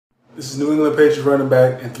This is New England Patriots running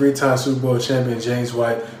back and three-time Super Bowl champion James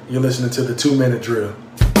White. You're listening to the 2-Minute Drill.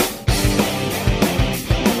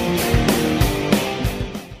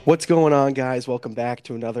 What's going on, guys? Welcome back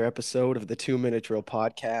to another episode of the 2-Minute Drill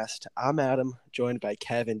podcast. I'm Adam, joined by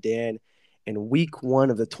Kev and Dan, and week one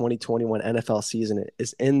of the 2021 NFL season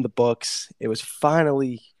is in the books. It was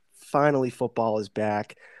finally football is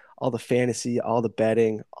back. All the fantasy, all the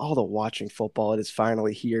betting, all the watching football. It is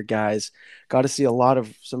finally here, guys. Got to see a lot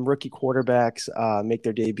of some rookie quarterbacks make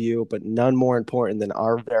their debut, but none more important than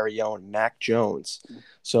our very own Mac Jones.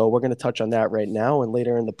 So we're going to touch on that right now, and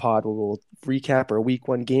later in the pod, we will recap our week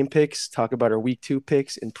one game picks, talk about our week two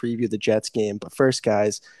picks, and preview the Jets game. But first,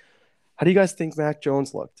 guys, how do you guys think Mac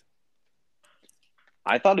Jones looked?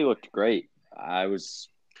 I thought he looked great. I was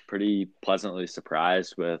pretty pleasantly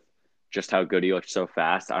surprised with just how good he looked so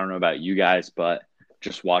fast. I don't know about you guys, but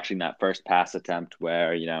just watching that first pass attempt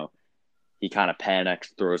where, he kind of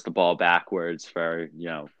panics, throws the ball backwards for,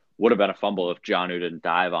 would have been a fumble if Jonnu didn't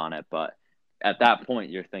dive on it. But at that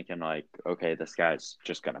point, you're thinking like, okay, this guy's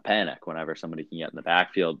just going to panic whenever somebody can get in the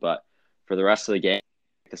backfield. But for the rest of the game,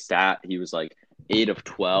 the stat, he was like 8 of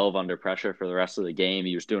 12 under pressure for the rest of the game.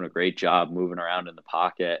 He was doing a great job moving around in the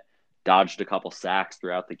pocket, dodged a couple sacks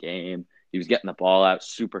throughout the game. He was getting the ball out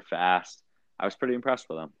super fast. I was pretty impressed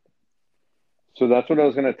with him. So that's what I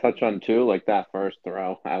was going to touch on too, like that first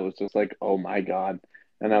throw. I was just like, oh my God.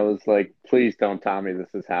 And I was like, please don't tell me this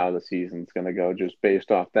is how the season's going to go just based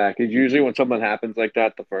off that. Because usually when something happens like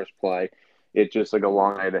that, the first play, it's just like a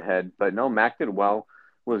long night ahead. But no, Mac did well.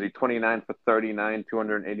 Was he 29 for 39,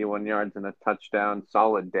 281 yards and a touchdown?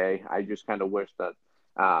 Solid day. I just kind of wish that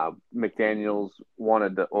McDaniels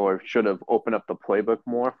wanted to or should have opened up the playbook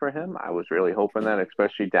more for him. I was really hoping that,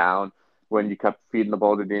 especially down when you kept feeding the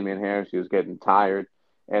ball to Damian Harris. He was getting tired.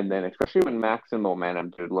 And then especially when Mac's in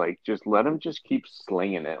momentum, dude, like just let him just keep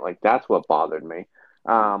slinging it. Like that's what bothered me.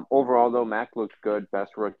 Overall, though, Mac looks good.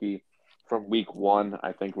 Best rookie from week one.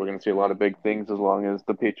 I think we're going to see a lot of big things as long as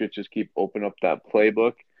the Patriots just keep opening up that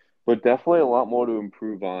playbook. But definitely a lot more to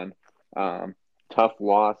improve on. Tough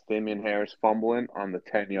loss. Damian Harris fumbling on the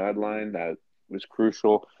 10-yard line. That was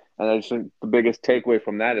crucial. And I just think the biggest takeaway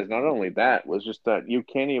from that is not only that, was just that you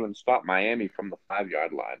can't even stop Miami from the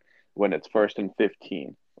 5-yard line when it's 1st and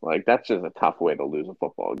 15. Like, that's just a tough way to lose a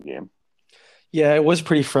football game. Yeah, it was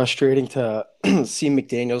pretty frustrating to see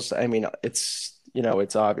McDaniels. I mean,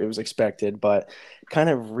 it was expected, but kind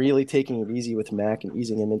of really taking it easy with Mac and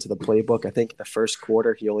easing him into the playbook. I think the first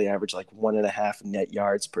quarter, he only averaged like 1.5 net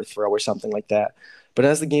yards per throw or something like that. But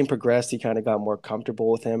as the game progressed, he kind of got more comfortable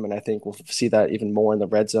with him. And I think we'll see that even more in the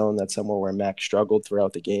red zone. That's somewhere where Mac struggled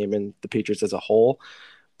throughout the game and the Patriots as a whole.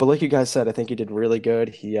 But like you guys said, I think he did really good.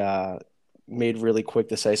 He made really quick,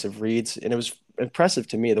 decisive reads. And it was impressive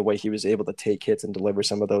to me the way he was able to take hits and deliver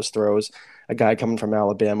some of those throws. A guy coming from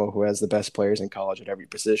Alabama who has the best players in college at every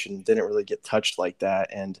position didn't really get touched like that.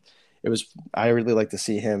 And I really like to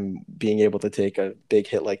see him being able to take a big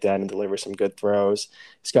hit like that and deliver some good throws.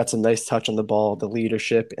 He's got some nice touch on the ball, the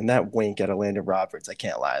leadership, and that wink at Landon Roberts. I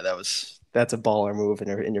can't lie. That's a baller move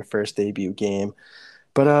in your first debut game.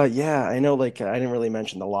 But yeah, I know like I didn't really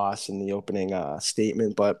mention the loss in the opening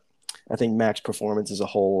statement, but I think Mac's performance as a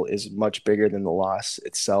whole is much bigger than the loss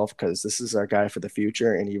itself because this is our guy for the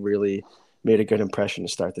future, and he really made a good impression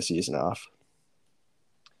to start the season off.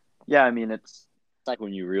 Yeah, I mean, it's like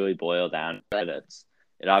when you really boil down to it,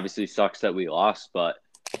 it obviously sucks that we lost, but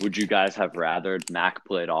would you guys have rather Mac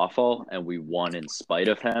played awful and we won in spite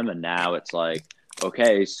of him? And now it's like,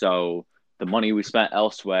 okay, so the money we spent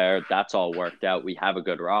elsewhere, that's all worked out. We have a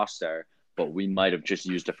good roster, but we might have just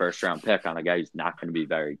used a first-round pick on a guy who's not going to be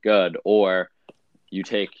very good. Or you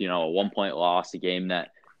take, a 1-point loss, a game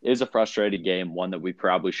that is a frustrating game, one that we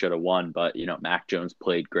probably should have won, but, Mac Jones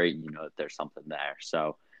played great and that there's something there.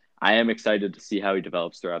 So I am excited to see how he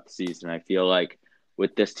develops throughout the season. I feel like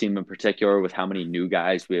with this team in particular, with how many new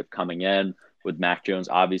guys we have coming in, with Mac Jones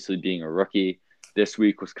obviously being a rookie, this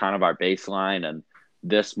week was kind of our baseline, and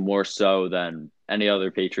this more so than any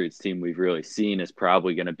other Patriots team we've really seen is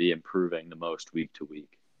probably going to be improving the most week to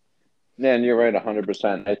week. Yeah, and you're right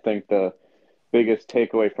 100%. I think the biggest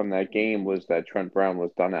takeaway from that game was that Trent Brown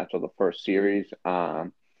was done after the first series.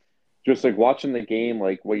 Just like watching the game,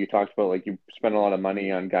 like what you talked about, like you spent a lot of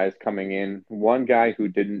money on guys coming in. One guy who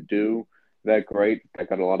didn't do that great, that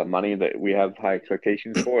got a lot of money that we have high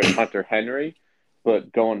expectations for, is Hunter Henry.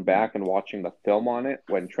 But going back and watching the film on it,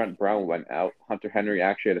 when Trent Brown went out, Hunter Henry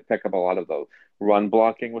actually had to pick up a lot of the run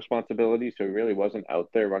blocking responsibilities, so he really wasn't out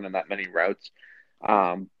there running that many routes.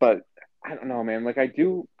 But I don't know, man. Like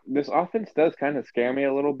this offense does kind of scare me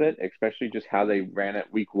a little bit, especially just how they ran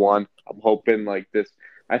it week one. I'm hoping like this.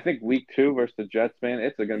 I think week 2 versus the Jets, man,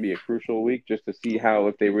 it's going to be a crucial week just to see how,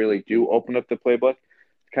 if they really do open up the playbook,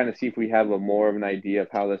 kind of see if we have a more of an idea of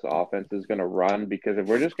how this offense is going to run. Because if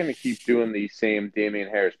we're just going to keep doing these same Damian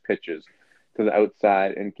Harris pitches to the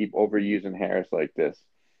outside and keep overusing Harris like this,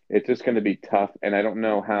 it's just going to be tough. And I don't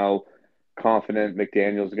know how confident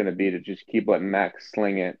McDaniels is going to be to just keep letting Max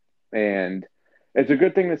sling it. And it's a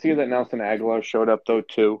good thing to see that Nelson Aguilar showed up, though,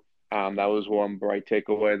 too. That was one bright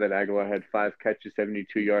takeaway, that Aguilar had 5 catches,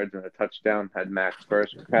 72 yards, and a touchdown. Had Max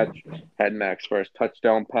first catch, had Max first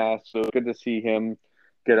touchdown pass. So it's good to see him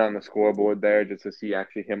get on the scoreboard there, just to see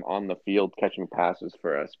actually him on the field catching passes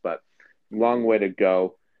for us. But long way to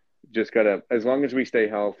go. Just gotta, as long as we stay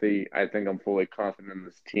healthy, I think I'm fully confident in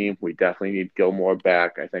this team. We definitely need Gilmore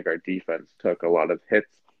back. I think our defense took a lot of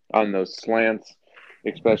hits on those slants,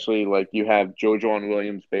 especially like you have JoJo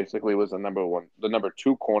Williams basically was the number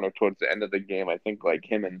 2 corner towards the end of the game. I think like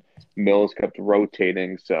him and Mills kept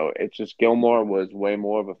rotating. So it's just Gilmore was way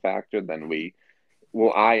more of a factor than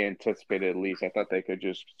I anticipated at least. I thought they could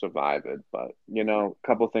just survive it. But, a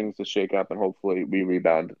couple things to shake up and hopefully we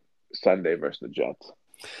rebound Sunday versus the Jets.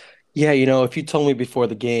 Yeah, if you told me before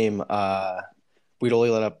the game we'd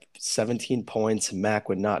only let up 17 points, Mac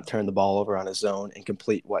would not turn the ball over on his own and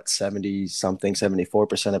complete, 70-something,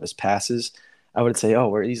 74% of his passes, I would say, oh,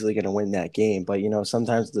 we're easily going to win that game. But,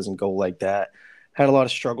 sometimes it doesn't go like that. Had a lot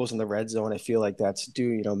of struggles in the red zone. I feel like that's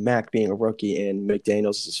due, Mac being a rookie and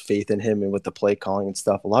McDaniels' faith in him and with the play calling and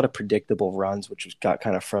stuff. A lot of predictable runs, which got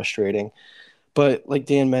kind of frustrating. But like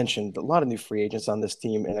Dan mentioned, a lot of new free agents on this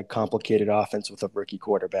team and a complicated offense with a rookie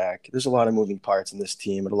quarterback. There's a lot of moving parts in this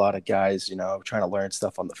team and a lot of guys, trying to learn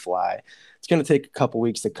stuff on the fly. It's going to take a couple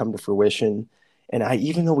weeks to come to fruition. And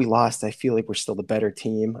even though we lost, I feel like we're still the better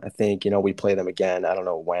team. I think, we play them again. I don't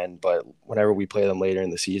know when, but whenever we play them later in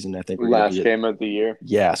the season, I think we're going to be last game of the year.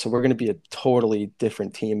 Yeah, so we're going to be a totally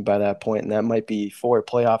different team by that point, and that might be for a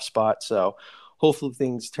playoff spot. So hopefully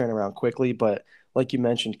things turn around quickly. But like you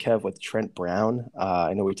mentioned, Kev, with Trent Brown,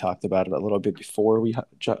 I know we talked about it a little bit before we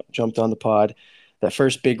jumped on the pod. That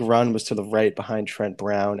first big run was to the right behind Trent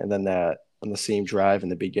Brown, and then that on the same drive in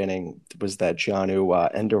the beginning was that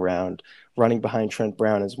Jonnu end around running behind Trent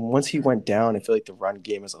Brown. As once he went down, I feel like the run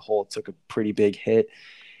game as a whole took a pretty big hit.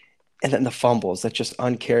 And then the fumbles, that's just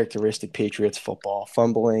uncharacteristic Patriots football,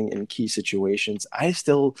 fumbling in key situations. I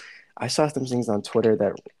saw some things on Twitter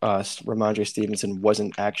that Ramondre Stevenson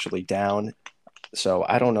wasn't actually down. So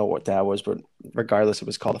I don't know what that was, but regardless, it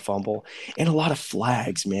was called a fumble. And a lot of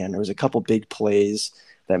flags, man. There was a couple big plays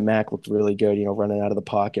that Mac looked really good, running out of the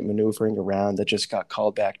pocket, maneuvering around, that just got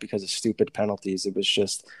called back because of stupid penalties. It was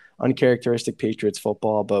just uncharacteristic Patriots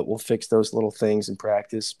football, but we'll fix those little things in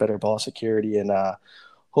practice, better ball security, and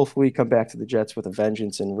hopefully we come back to the Jets with a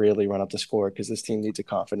vengeance and really run up the score, because this team needs a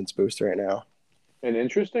confidence boost right now. An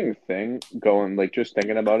interesting thing going, like just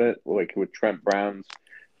thinking about it, like with Trent Brown's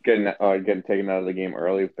getting taken out of the game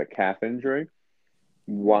early with the calf injury.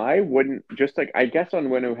 Why wouldn't, just like, I guess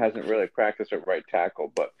Onwenu hasn't really practiced at right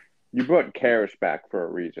tackle, but you brought Karras back for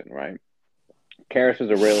a reason, right? Karras is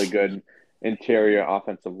a really good interior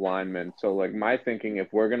offensive lineman. So like my thinking,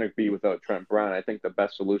 if we're going to be without Trent Brown, I think the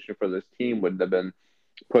best solution for this team would have been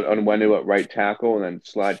put Onwenu at right tackle and then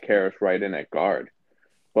slide Karras right in at guard.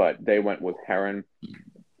 But they went with Heron,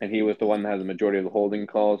 and he was the one that had the majority of the holding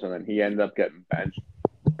calls, and then he ended up getting benched.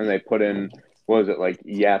 And they put in, what was it, like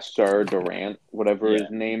Yasser Durant, whatever his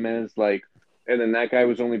name is, like, and then that guy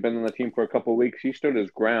was only been on the team for a couple of weeks. He stood his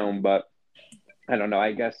ground, but I don't know.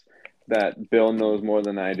 I guess that Bill knows more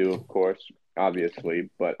than I do, of course, obviously.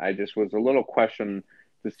 But I just was a little question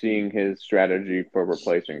to seeing his strategy for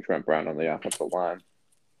replacing Trent Brown on the offensive line.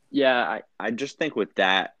 Yeah, I just think with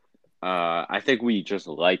that, I think we just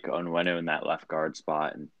like Onwenu in that left guard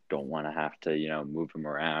spot and don't want to have to, move him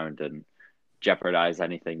around and jeopardize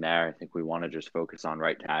anything there. I think we want to just focus on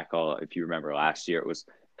right tackle. If you remember last year, it was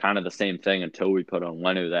kind of the same thing until we put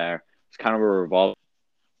Onwenu there. It's kind of a revolving.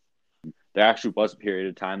 There actually was a period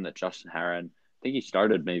of time that Justin Heron, I think he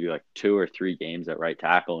started maybe like 2 or 3 games at right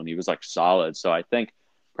tackle, and he was like solid. So I think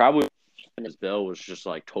probably his Bill was just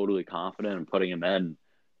like totally confident in putting him in.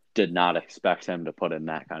 Did not expect him to put in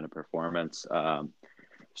that kind of performance.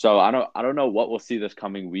 So I don't know what we'll see this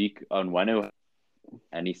coming week. Onwenu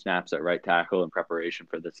any snaps at right tackle in preparation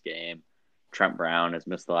for this game. Trent Brown has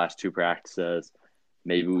missed the last 2 practices.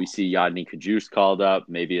 Maybe we see Yadni Kajus called up.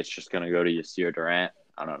 Maybe it's just going to go to Yasir Durant.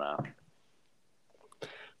 I don't know.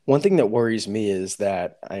 One thing that worries me is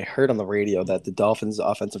that I heard on the radio that the Dolphins'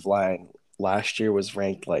 offensive line last year was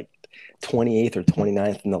ranked like 28th or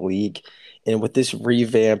 29th in the league. And with this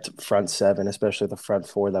revamped front 7, especially the front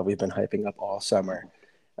 4 that we've been hyping up all summer,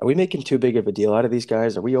 Are we making too big of a deal out of these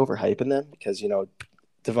guys? Are we overhyping them? Because,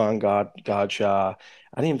 Devon Godshaw,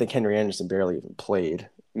 I didn't even think Henry Anderson barely even played.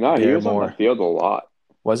 No, he was on the Barrymore, field a lot.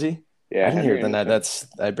 was he? I Yeah, didn't hear Henry then Anderson.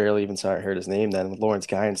 I barely even heard his name then with Lawrence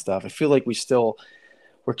Guy and stuff. I feel like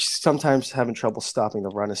we're sometimes having trouble stopping the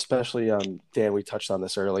run, especially Dan, we touched on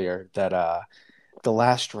this earlier, that the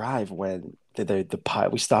last drive when the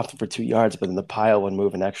pile we stopped for 2 yards, but then the pile would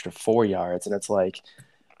move an extra 4 yards, and it's like,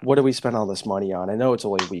 what do we spend all this money on? I know it's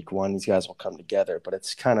only week one; these guys will come together, but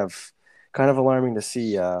it's kind of alarming to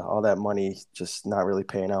see all that money just not really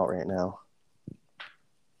paying out right now.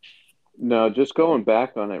 No, just going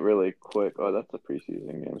back on it really quick. Oh, that's a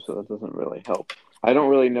preseason game, so that doesn't really help. I don't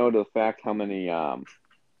really know the fact how many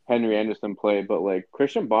Henry Anderson played, but like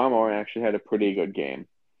Christian Barmore actually had a pretty good game.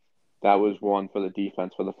 That was one for the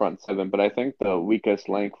defense for the front seven. But I think the weakest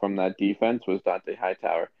link from that defense was Dante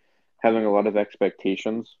Hightower, having a lot of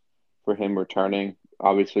expectations for him returning.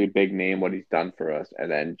 Obviously, big name, what he's done for us,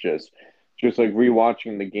 and then just like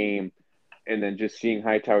rewatching the game, and then just seeing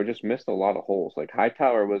Hightower just missed a lot of holes. Like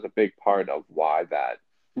Hightower was a big part of why that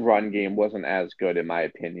run game wasn't as good, in my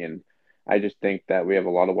opinion. I just think that we have a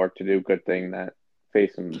lot of work to do. Good thing that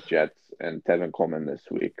facing the Jets and Tevin Coleman this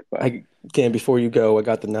week, but. Dan, before you go, I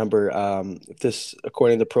got the number. This,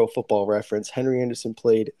 according to Pro Football Reference, Henry Anderson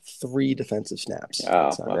played 3 defensive snaps on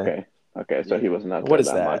Oh, Sunday. okay. Okay, so he wasn't out What there is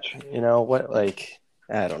that that? much. What, like,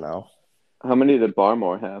 I don't know. How many did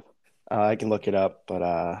Barmore have? I can look it up,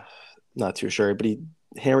 but not too sure. But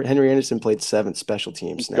Henry Anderson played 7 special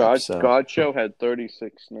team snaps. So Godshow had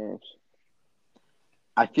 36 snaps.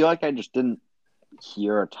 I feel like I just didn't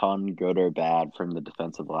hear a ton, good or bad, from the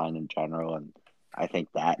defensive line in general, and I think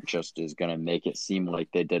that just is going to make it seem like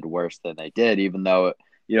they did worse than they did, even though,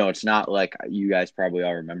 it's not like you guys probably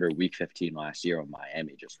all remember week 15 last year when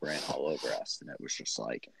Miami just ran all over us, and it was just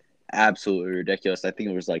like absolutely ridiculous. I think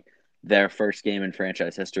it was like their first game in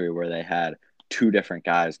franchise history where they had 2 different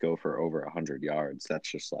guys go for over 100 yards.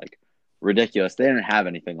 That's just like ridiculous. They didn't have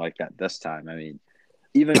anything like that this time. I mean,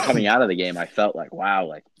 even coming out of the game, I felt like, wow,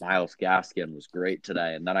 like Myles Gaskin was great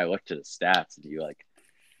today. And then I looked at his stats and he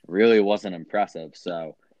really wasn't impressive.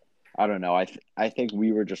 So I don't know. I think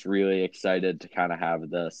we were just really excited to kind of have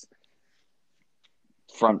this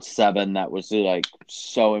front seven that was like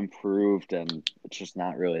so improved, and it's just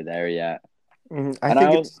not really there yet. I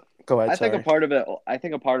think it's go ahead. I think Sorry. a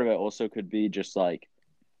part of it also could be just like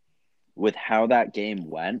with how that game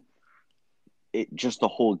went. It just the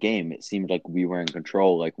whole game, it seemed like we were in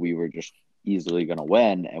control, like we were just easily going to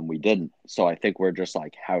win, and we didn't. So I think we're just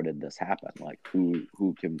like, how did this happen? Like, who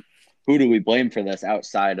do we blame for this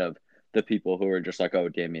outside of the people who are just like, oh,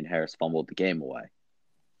 Damian Harris fumbled the game away?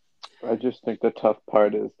 I just think the tough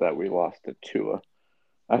part is that we lost to Tua.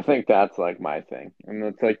 I think that's like my thing. And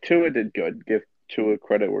it's like Tua did good. Give Tua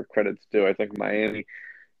credit where credit's due. I think Miami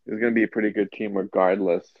is going to be a pretty good team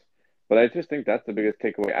regardless. But I just think that's the biggest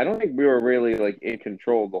takeaway. I don't think we were really like in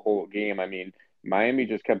control the whole game. I mean, Miami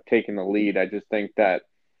just kept taking the lead. I just think that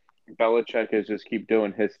Belichick is just keep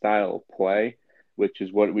doing his style of play, which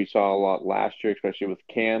is what we saw a lot last year, especially with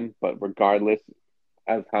Cam. But regardless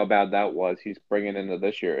of how bad that was, he's bringing into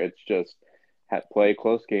this year. It's just play a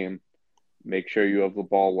close game, make sure you have the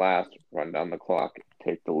ball last, run down the clock,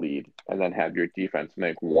 take the lead, and then have your defense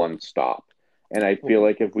make one stop. And I feel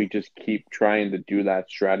like if we just keep trying to do that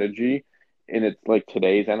strategy, and it's like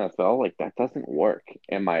today's NFL, like that doesn't work,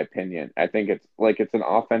 in my opinion. I think it's an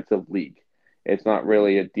offensive league. It's not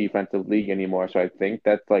really a defensive league anymore. So I think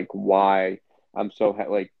that's like why I'm so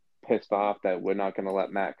like pissed off that we're not going to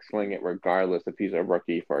let Max sling it regardless if he's a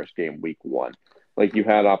rookie first game week 1. Like you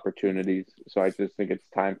had opportunities. So I just think it's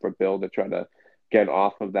time for Bill to try to get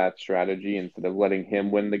off of that strategy instead of letting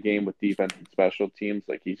him win the game with defense and special teams.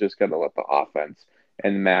 Like he's just got to let the offense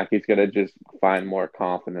and Mac, he's got to just find more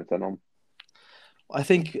confidence in him. I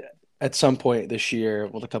think at some point this year,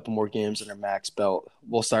 with a couple more games under Mac's belt,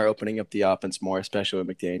 we'll start opening up the offense more, especially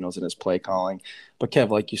with McDaniels and his play calling. But Kev,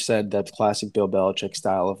 like you said, that classic Bill Belichick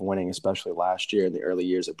style of winning, especially last year in the early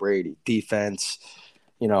years of Brady, defense,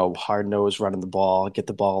 hard nose running the ball, get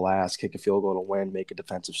the ball last, kick a field goal to win, make a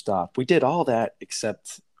defensive stop. We did all that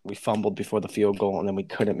except we fumbled before the field goal and then we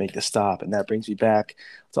couldn't make the stop. And that brings me back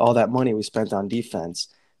to all that money we spent on defense.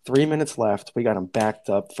 3 minutes left. We got them backed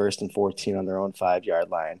up 1st and 14 on their own 5-yard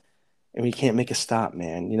line. And we can't make a stop,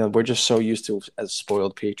 man. We're just so used to, as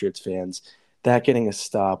spoiled Patriots fans, that getting a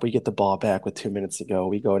stop. We get the ball back with 2 minutes to go.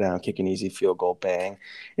 We go down, kick an easy field goal, bang.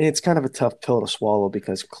 And it's kind of a tough pill to swallow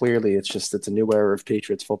because clearly it's a new era of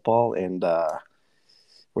Patriots football, and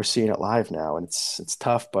we're seeing it live now. And it's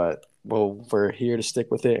tough, but we're here to stick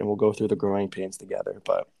with it, and we'll go through the growing pains together.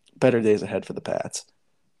 But better days ahead for the Pats.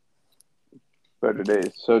 Better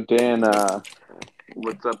days. So Dan,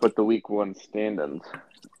 what's up with the week 1 standings?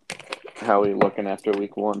 How are you looking after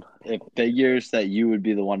week 1? It figures that you would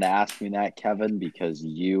be the one to ask me that, Kevin, because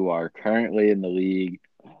you are currently in the league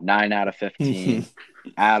 9 out of 15.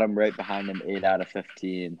 Adam right behind him, 8 out of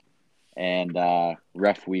 15. And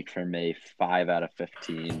rough week for me, 5 out of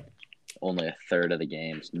 15. Only a third of the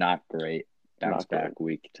games. Not great. Bounce back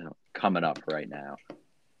week coming up right now.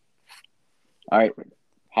 All right.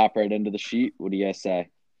 Hop right into the sheet. What do you guys say?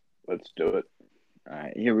 Let's do it. All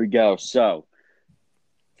right, here we go. So,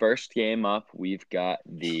 first game up, we've got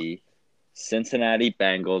the Cincinnati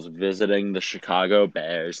Bengals visiting the Chicago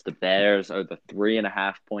Bears. The Bears are the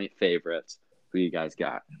 3.5-point favorites. Who you guys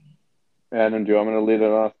got? Adam, do you want me to lead it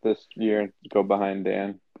off this year and go behind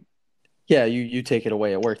Dan? Yeah, you take it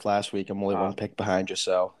away. It worked last week. I'm only one pick behind you,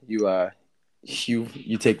 so you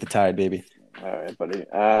take the tide, baby. All right, buddy.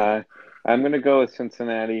 I'm gonna go with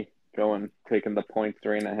Cincinnati, taking the point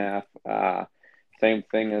 3.5. Same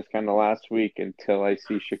thing as kind of last week. Until I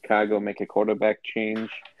see Chicago make a quarterback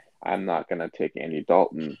change, I'm not gonna take Andy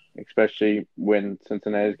Dalton, especially when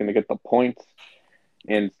Cincinnati is gonna get the points.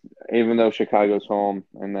 And even though Chicago's home,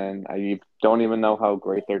 and then I don't even know how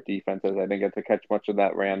great their defense is. I didn't get to catch much of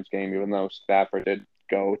that Rams game, even though Stafford did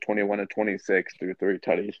go 21-26 through 3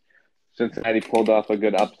 tutties. Cincinnati pulled off a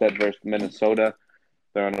good upset versus Minnesota.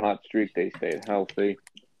 They're on a hot streak. They stayed healthy.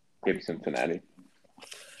 Give me Cincinnati.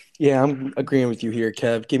 Yeah, I'm agreeing with you here,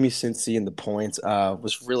 Kev. Give me Cincy and the points.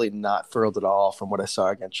 Was really not thrilled at all from what I saw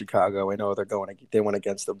against Chicago. I know they went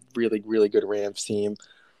against a really, really good Rams team.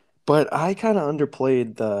 But I kind of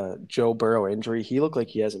underplayed the Joe Burrow injury. He looked like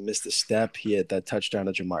he hasn't missed a step. He had that touchdown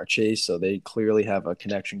to Jamar Chase, so they clearly have a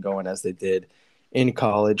connection going as they did in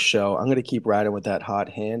college. So I'm going to keep riding with that hot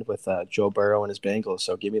hand with Joe Burrow and his Bengals.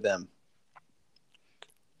 So give me them.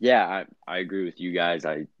 Yeah, I agree with you guys.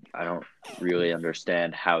 I don't really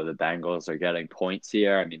understand how the Bengals are getting points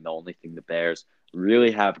here. I mean, the only thing the Bears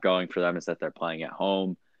really have going for them is that they're playing at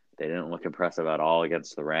home. They didn't look impressive at all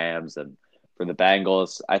against the Rams. And for the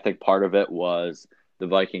Bengals, I think part of it was the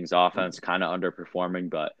Vikings offense kind of underperforming,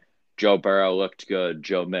 but Joe Burrow looked good.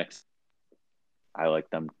 Joe Mix, I like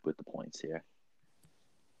them with the points here.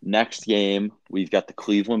 Next game, we've got the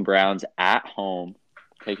Cleveland Browns at home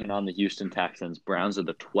taking on the Houston Texans. Browns are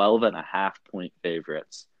the 12.5-point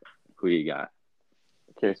favorites. Who you got?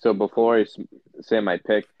 Okay, so before I say my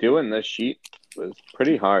pick, doing this sheet was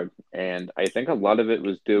pretty hard. And I think a lot of it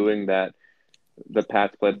was doing that the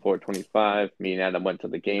Pats played 425. Me and Adam went to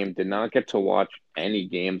the game. Did not get to watch any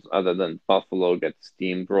games other than Buffalo get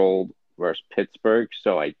steamrolled versus Pittsburgh.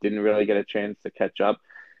 So I didn't really get a chance to catch up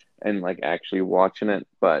and actually watching it.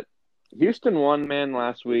 But Houston won, man,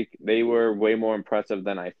 last week. They were way more impressive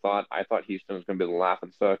than I thought. I thought Houston was going to be the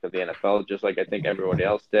laughingstock of the NFL, just like I think everybody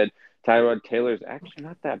else did. Tyrod Taylor's actually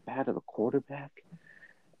not that bad of a quarterback.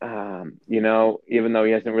 Even though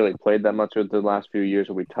he hasn't really played that much with the last few years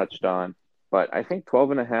that we touched on. But I think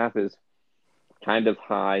 12.5 is kind of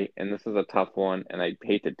high, and this is a tough one, and I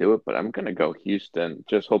hate to do it, but I'm going to go Houston,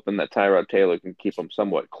 just hoping that Tyrod Taylor can keep them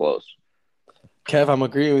somewhat close. Kev, I'm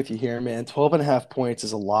agreeing with you here, man. 12.5 points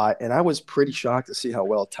is a lot, and I was pretty shocked to see how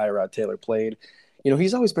well Tyrod Taylor played.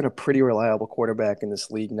 He's always been a pretty reliable quarterback in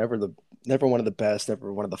this league. Never one of the best,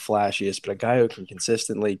 never one of the flashiest, but a guy who can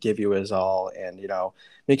consistently give you his all and,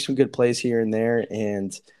 make some good plays here and there.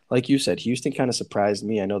 And like you said, Houston kind of surprised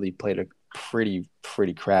me. I know they played a pretty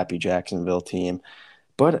crappy Jacksonville team,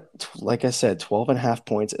 but like I said, 12.5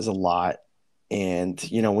 points is a lot. And,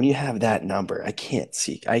 when you have that number, I can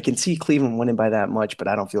see Cleveland winning by that much, but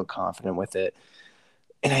I don't feel confident with it.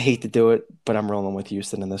 And I hate to do it, but I'm rolling with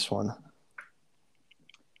Houston in this one.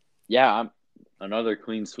 Yeah, I'm another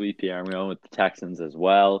clean sweep here. I'm going with the Texans as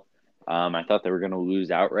well. I thought they were going to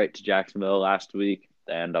lose outright to Jacksonville last week.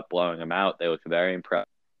 They end up blowing them out. They look very impressive.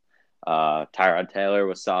 Tyrod Taylor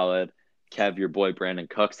was solid. Kev, your boy Brandon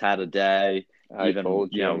Cooks had a day. I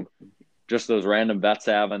told you. Just those random vets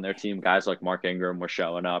they have on their team, guys like Mark Ingram were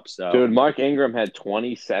showing up. So, dude, Mark Ingram had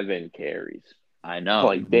 27 carries. I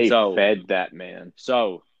know. They fed that man.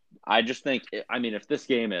 So I just think, if this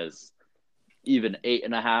game is even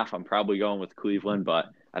 8.5, I'm probably going with Cleveland, but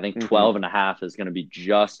I think 12.5 is going to be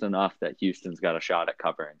just enough that Houston's got a shot at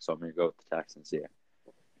covering. So I'm going to go with the Texans here.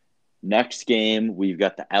 Next game, we've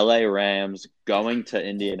got the LA Rams going to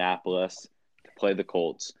Indianapolis to play the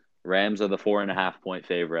Colts. Rams are the 4.5-point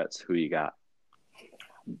favorites. Who you got?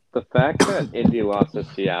 The fact that Indy lost to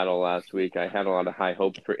Seattle last week, I had a lot of high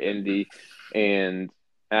hopes for Indy. And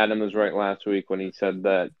Adam was right last week when he said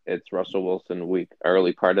that it's Russell Wilson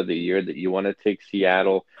early part of the year that you want to take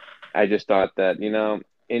Seattle. I just thought that,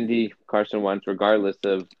 Indy, Carson Wentz, regardless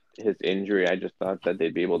of his injury, I just thought that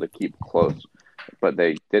they'd be able to keep close, but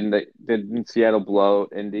they didn't. Didn't Seattle blow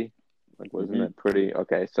out Indy? Like, wasn't it pretty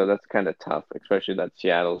okay? So that's kind of tough, especially that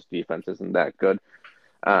Seattle's defense isn't that good.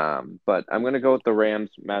 But I'm gonna go with the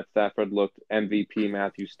Rams. Matt Stafford looked MVP.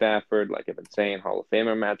 Matthew Stafford, like I've been saying, Hall of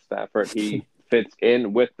Famer Matt Stafford. He fits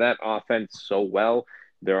in with that offense so well.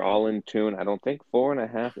 They're all in tune. I don't think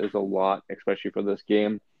 4.5 is a lot, especially for this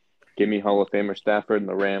game. Give me Hall of Famer Stafford and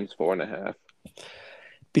the Rams 4.5.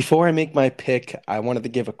 Before I make my pick, I wanted to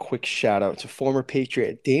give a quick shout out to former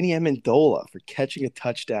Patriot Danny Amendola for catching a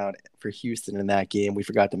touchdown for Houston in that game. We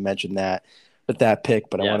forgot to mention that with that pick,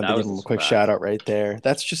 but I Yeah, wanted to that give was a him a quick surprise. shout out right there.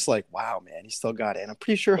 That's just like, wow, man, he still got it. And I'm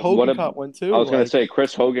pretty sure What Hogan a- caught one too. I was gonna Like, say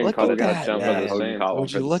Chris Hogan look caught a at that, touchdown for the man. Hogan Saints. caught one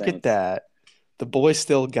Would for you the look at Saints. that? The boy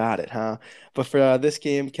still got it, huh? But for this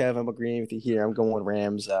game, Kev, I'm agreeing with you here. I'm going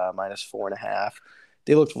Rams minus 4.5.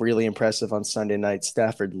 They looked really impressive on Sunday night.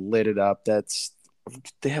 Stafford lit it up.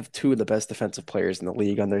 They have two of the best defensive players in the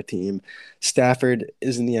league on their team. Stafford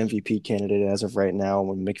isn't the MVP candidate as of right now.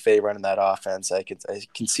 When McVay running that offense, I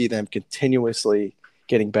can see them continuously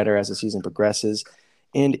getting better as the season progresses.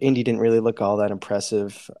 And Indy didn't really look all that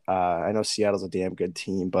impressive. I know Seattle's a damn good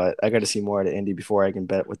team, but I got to see more out of Indy before I can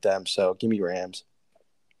bet with them. So give me Rams.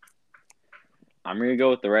 I'm going to go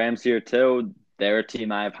with the Rams here, too. They're a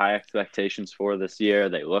team I have high expectations for this year.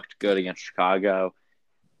 They looked good against Chicago.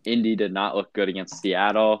 Indy did not look good against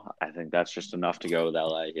Seattle. I think that's just enough to go with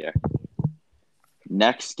LA here.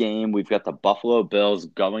 Next game, we've got the Buffalo Bills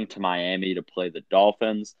going to Miami to play the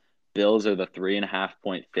Dolphins. Bills are the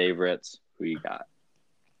 3.5-point favorites. Who you got?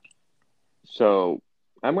 So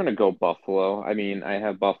I'm gonna go Buffalo. I mean, I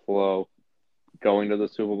have Buffalo going to the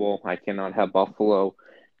Super Bowl. I cannot have Buffalo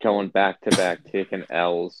going back to back, taking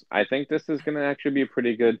L's. I think this is going to actually be a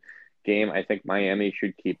pretty good game. I think Miami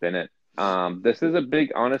should keep in it. This is a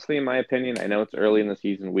big, honestly, in my opinion. I know it's early in the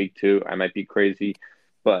season, week 2. I might be crazy,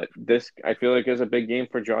 but this I feel like is a big game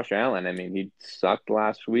for Josh Allen. I mean, he sucked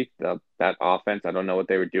last week. That offense, I don't know what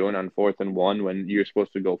they were doing on 4th and 1 when you're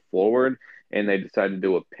supposed to go forward, and they decided to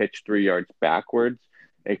do a pitch 3 yards backwards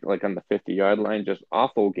like on the 50-yard line. Just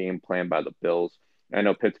awful game plan by the Bills. I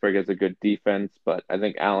know Pittsburgh has a good defense, but I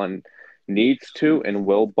think Allen needs to and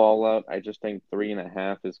will ball out. I just think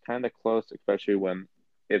 3.5 is kind of close, especially when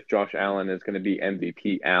if Josh Allen is going to be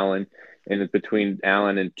MVP Allen, and it's between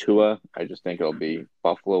Allen and Tua, I just think it'll be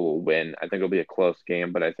Buffalo will win. I think it'll be a close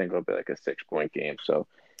game, but I think it'll be like a 6-point game. So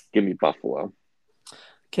give me Buffalo.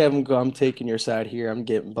 Kevin, I'm taking your side here. I'm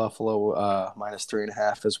getting Buffalo minus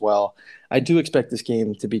 3.5 as well. I do expect this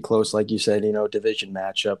game to be close, like you said. Division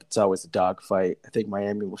matchup. It's always a dogfight. I think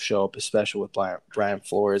Miami will show up, especially with Brian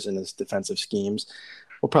Flores and his defensive schemes.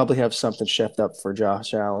 We'll probably have something chefed up for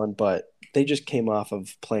Josh Allen, but they just came off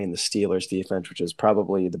of playing the Steelers defense, which is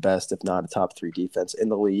probably the best, if not a top 3 defense in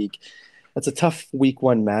the league. That's a tough week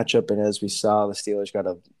 1 matchup, and as we saw, the Steelers got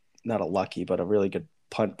not a lucky, but a really good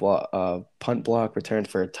punt block returned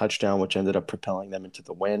for a touchdown, which ended up propelling them into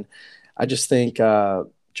the win. I just think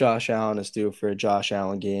Josh Allen is due for a Josh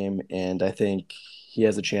Allen game, and I think he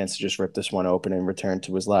has a chance to just rip this one open and return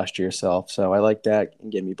to his last year self. So I like that,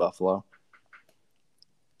 and give me Buffalo.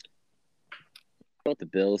 About the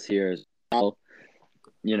Bills here as well.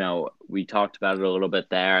 We talked about it a little bit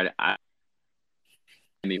there.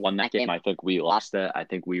 We won that game. I think we lost it. I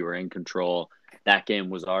think we were in control. That game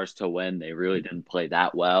was ours to win. They really didn't play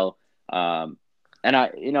that well. And I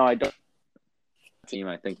don't team.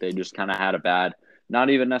 I think they just kind of had not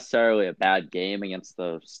even necessarily a bad game against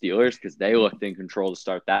the Steelers because they looked in control to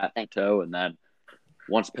start that thing too. And then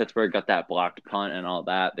once Pittsburgh got that blocked punt and all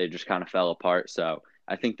that, they just kind of fell apart. So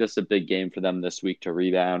I think this is a big game for them this week to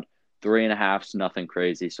rebound. 3.5's nothing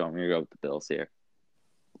crazy, so I'm going to go with the Bills here.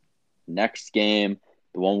 Next game,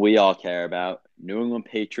 the one we all care about, New England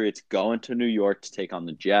Patriots going to New York to take on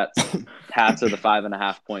the Jets. Pats are the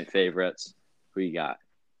 5.5-point favorites. Who you got?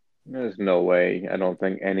 There's no way. I don't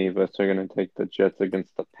think any of us are going to take the Jets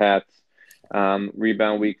against the Pats.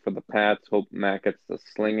 Rebound week for the Pats. Hope Matt gets to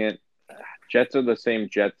sling it. Jets are the same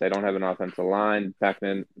Jets. They don't have an offensive line.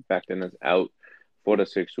 Becton is out 4 to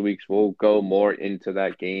 6 weeks. We'll go more into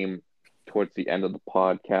that game towards the end of the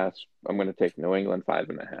podcast. I'm going to take New England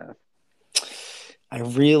 5.5. I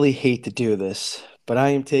really hate to do this, but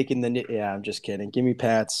I am taking I'm just kidding. Give me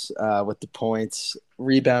Pats with the points.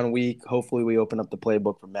 Rebound week. Hopefully we open up the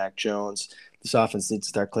playbook for Mac Jones. This offense needs to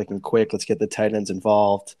start clicking quick. Let's get the tight ends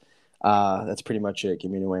involved. That's pretty much it.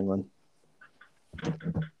 Give me New England.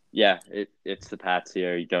 Yeah, it's the Pats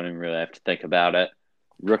here. You don't even really have to think about it.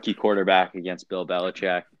 Rookie quarterback against Bill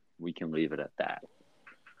Belichick. We can leave it at that.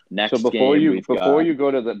 Next so before game, you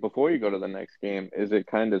go to the next game, is it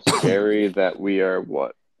kind of scary that we are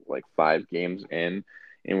like 5 games in,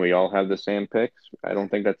 and we all have the same picks. I don't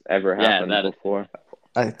think that's ever Yeah, happened before.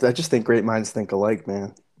 I just think great minds think alike,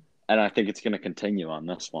 man. and I think it's going to continue on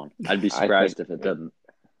this one. I'd be I surprised think if it didn't.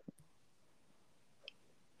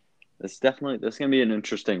 This is going to be an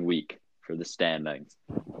interesting week for the standings.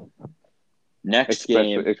 Next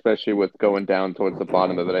game, especially with going down towards the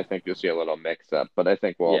bottom of it, I think you'll see a little mix up, but I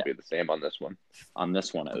think we'll all Yeah. be the same on this one. On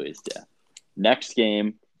this one, at least, yeah. Next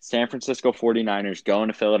game, San Francisco 49ers going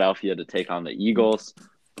to Philadelphia to take on the Eagles.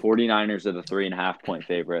 49ers are the 3.5-point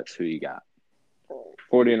favorites. Who you got?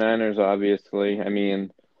 49ers, obviously. I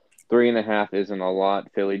mean, 3.5 isn't a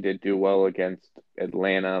lot. Philly did do well against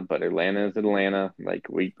Atlanta, but Atlanta is Atlanta. Like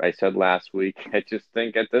I said last week, I just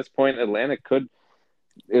think at this point, Atlanta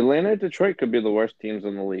and Detroit could be the worst teams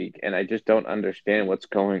in the league, and I just don't understand what's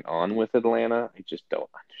going on with Atlanta. I just don't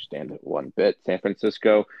understand it one bit. San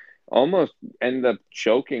Francisco almost ended up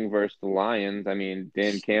choking versus the Lions. I mean,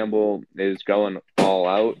 Dan Campbell is going all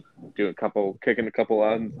out, kicking a couple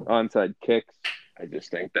onside kicks. I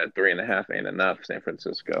just think that 3.5 ain't enough. San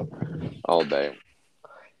Francisco, all day.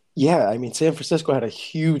 Yeah, I mean, San Francisco had a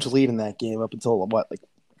huge lead in that game up until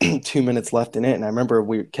like 2 minutes left in it. And I remember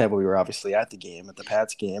we were obviously at the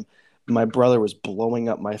Pats game. My brother was blowing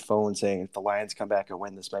up my phone saying, if the Lions come back and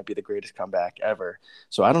win, this might be the greatest comeback ever.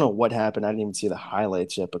 So I don't know what happened. I didn't even see the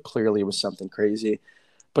highlights yet, but clearly it was something crazy.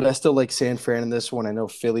 But I still like San Fran in this one. I know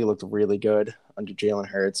Philly looked really good under Jalen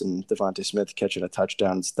Hurts and Devontae Smith catching a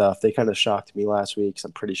touchdown and stuff. They kind of shocked me last week, so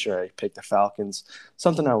I'm pretty sure I picked the Falcons.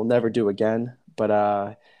 Something I will never do again.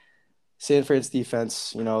 But San Fran's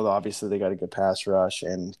defense, obviously they got a good pass rush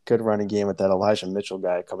and good running game with that Elijah Mitchell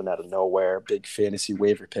guy coming out of nowhere. Big fantasy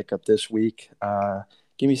waiver pickup this week.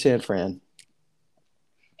 Give me San Fran.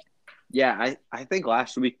 Yeah, I think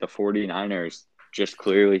last week the 49ers just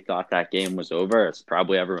clearly thought that game was over, as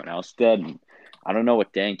probably everyone else did. And I don't know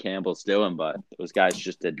what Dan Campbell's doing, but those guys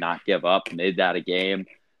just did not give up, made that a game.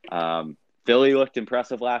 Philly looked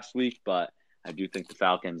impressive last week, but I do think the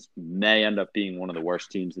Falcons may end up being one of the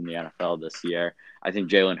worst teams in the NFL this year. I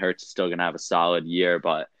think Jalen Hurts is still going to have a solid year,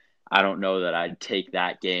 but I don't know that I'd take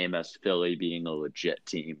that game as Philly being a legit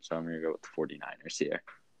team. So I'm going to go with the 49ers here.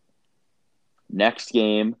 Next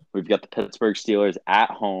game, we've got the Pittsburgh Steelers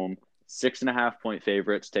at home, 6.5-point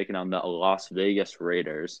favorites taking on the Las Vegas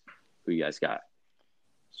Raiders. Who you guys got?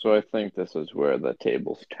 So I think this is where the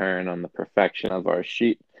tables turn on the perfection of our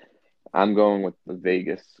sheet. I'm going with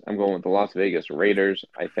the Las Vegas Raiders.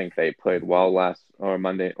 I think they played well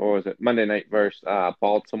Monday night versus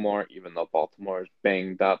Baltimore, even though Baltimore is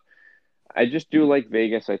banged up. I just do like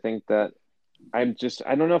Vegas. I think that I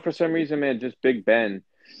don't know, for some reason, man, just Big Ben.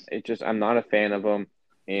 I'm not a fan of him.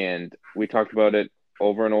 And we talked about it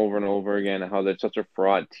over and over and over again, how they're such a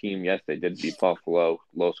fraud team. Yes, they did beat Buffalo,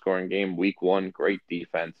 low scoring game, week 1, great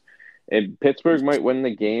defense. And Pittsburgh might win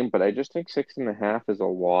the game, but I just think 6.5 is a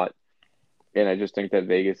lot. And I just think that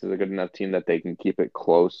Vegas is a good enough team that they can keep it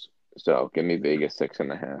close. So give me Vegas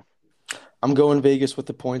 6.5. I'm going Vegas with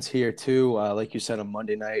the points here too. Like you said, on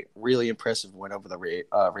Monday night, really impressive win over the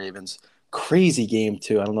Ravens. Crazy game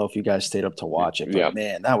too. I don't know if you guys stayed up to watch it, but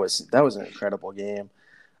man, that was an incredible game.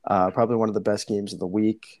 Probably one of the best games of the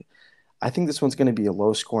week. I think this one's going to be a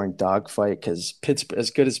low-scoring dogfight because as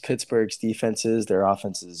good as Pittsburgh's defense is, their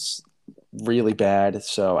offense is really bad.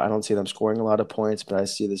 So I don't see them scoring a lot of points, but I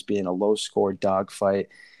see this being a low-score dogfight.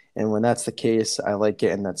 And when that's the case, I like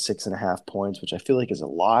getting that 6.5 points, which I feel like is a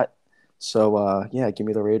lot. So, give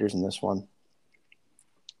me the Raiders in this one.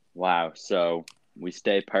 Wow. So we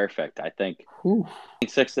stay perfect. I think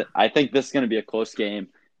I think this is going to be a close game.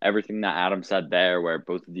 Everything that Adam said there, where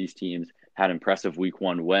both of these teams had impressive week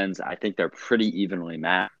 1 wins, I think they're pretty evenly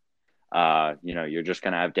matched. You're just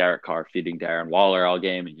going to have Derek Carr feeding Darren Waller all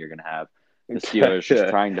game, and you're going to have the Steelers just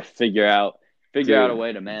trying to figure out a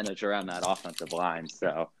way to manage around that offensive line.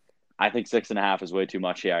 So I think 6.5 is way too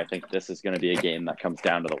much here. I think this is going to be a game that comes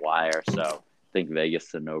down to the wire. So I think Vegas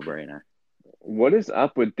is a no-brainer. What is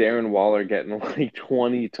up with Darren Waller getting like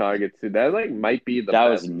 20 targets? Dude, that might be the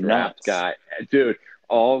best draft guy. Dude,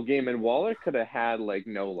 all game. And Waller could have had,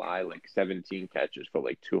 no lie, 17 catches for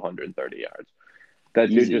 230 yards. That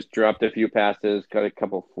dude just dropped a few passes, got a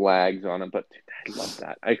couple flags on him. But dude, I love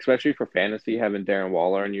that. Especially for fantasy, having Darren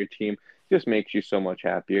Waller on your team just makes you so much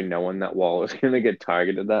happier knowing that Waller's going to get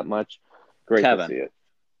targeted that much. Great to see it.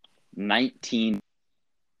 19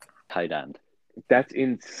 tight end. That's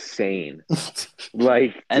insane.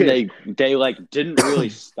 And they didn't really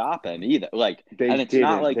stop him either.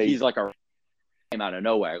 Not like he's like a came out of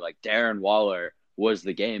nowhere. Darren Waller was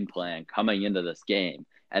the game plan coming into this game,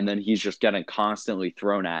 and then he's just getting constantly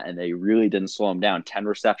thrown at, and they really didn't slow him down. 10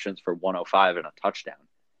 receptions for 105 and a touchdown.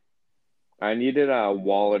 I needed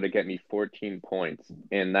Waller to get me 14 points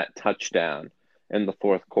in that touchdown in the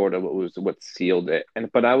fourth quarter. Was what sealed it.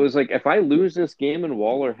 But I was like, if I lose this game and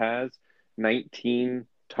Waller has 19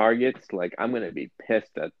 targets, like I'm gonna be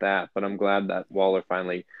pissed at that. But I'm glad that Waller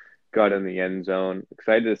finally got in the end zone.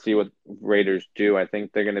 Excited to see what Raiders do. I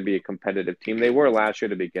think they're gonna be a competitive team. They were last year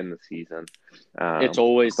to begin the season. It's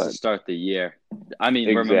always to But start the year. I mean,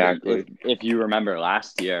 exactly. remember if you remember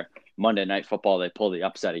last year, Monday Night Football, they pulled the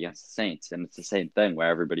upset against the Saints, and it's the same thing where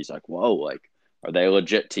everybody's like, "Whoa, like, are they a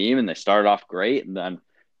legit team?" And they started off great, and then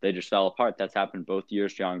they just fell apart. That's happened both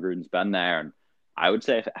years. John Gruden's been there, and I would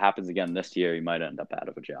say if it happens again this year, he might end up out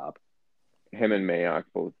of a job. Him and Mayock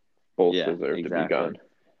both Yeah, deserve to be exactly. gone.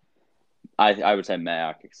 I would say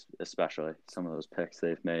Mayock, especially some of those picks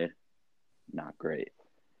they've made, not great.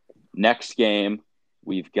 Next game,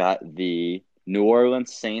 we've got the New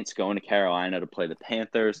Orleans Saints going to Carolina to play the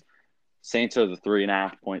Panthers. Saints are the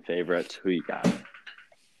 3.5-point favorites. Who you got?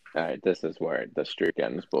 All right, this is where the streak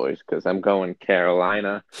ends, boys, because I'm going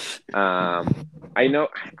Carolina. I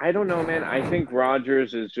don't know, man. I think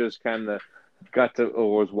Rodgers is just kind of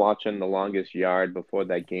was watching the longest yard before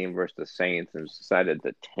that game versus the Saints and decided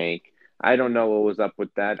to tank. I don't know what was up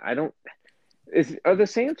with that. Are the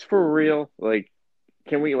Saints for real? Like,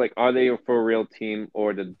 are they for a real team,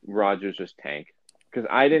 or did Rodgers just tank? Because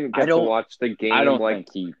I didn't get to watch the game. I don't think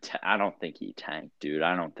he tanked, dude.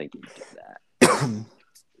 I don't think he did that.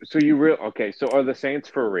 Okay? So are the Saints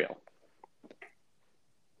for real?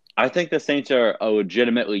 I think the Saints are a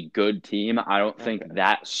legitimately good team. I don't think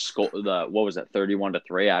that score, what was it,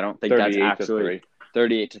 31-3? I don't think that's actually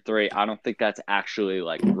 38-3. I don't think that's actually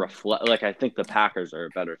like I think the Packers are a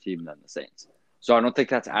better team than the Saints. So I don't think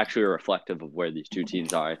that's actually reflective of where these two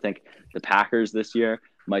teams are. I think the Packers this year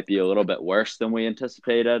might be a little bit worse than we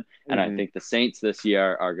anticipated, and I think the Saints this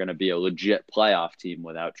year are going to be a legit playoff team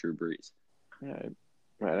without Drew Brees. Yeah,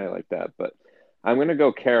 right. I like that, but I'm going to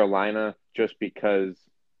go Carolina just because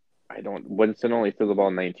Winston only threw the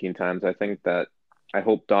ball 19 times. I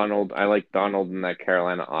like Donald in that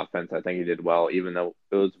Carolina offense. I think he did well, even though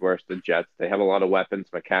it was worse the Jets. They have a lot of weapons.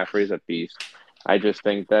 McCaffrey's a beast. I just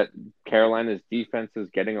think that Carolina's defense is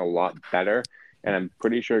getting a lot better, and I'm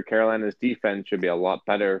pretty sure Carolina's defense should be a lot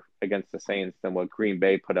better against the Saints than what Green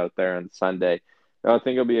Bay put out there on Sunday. I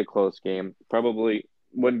think it'll be a close game. Probably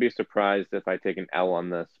wouldn't be surprised if I take an L on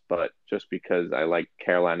this, but just because I like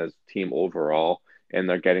Carolina's team overall and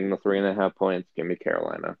they're getting the 3.5 points, give me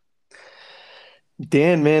Carolina.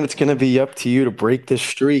 Dan, man, it's gonna be up to you to break this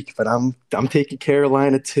streak, but I'm taking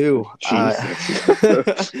Carolina too.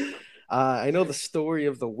 Jesus. I know the story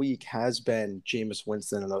of the week has been Jameis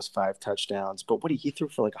Winston and those 5 touchdowns, but he threw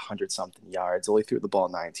for like 100-something yards. Only threw the ball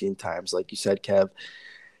 19 times, like you said, Kev.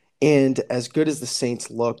 And as good as the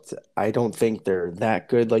Saints looked, I don't think they're that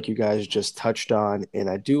good, like you guys just touched on. And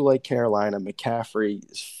I do like Carolina. McCaffrey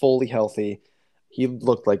is fully healthy. He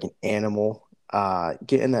looked like an animal.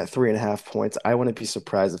 Getting that 3.5 points, I wouldn't be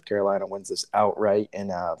surprised if Carolina wins this outright and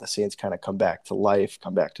the Saints kind of come back to life,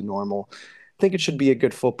 come back to normal. I think it should be a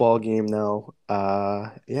good football game, though.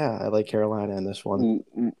 Yeah, I like Carolina in this one.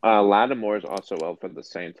 Lattimore is also out for the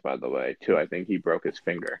Saints, by the way, too. I think he broke his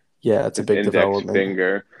finger. Yeah, it's a His big index development.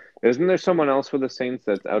 finger. Isn't there someone else for the Saints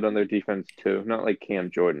that's out on their defense, too? Not like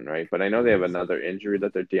Cam Jordan, right? But I know they have another injury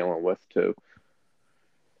that they're dealing with, too.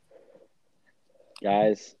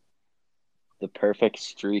 Guys, the perfect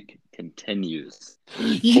streak continues.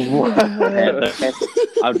 Yeah.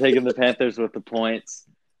 I'm taking the Panthers with the points.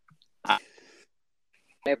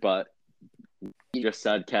 But you just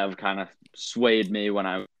said, Kev, kind of swayed me when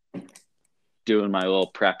I was doing my little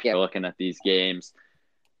prep here, looking at these games.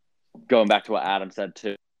 Going back to what Adam said,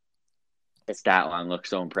 too. His stat line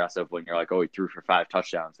looks so impressive when you're like, oh, he threw for 5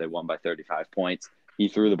 touchdowns. They won by 35 points. He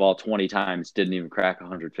threw the ball 20 times, didn't even crack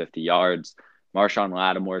 150 yards. Marshawn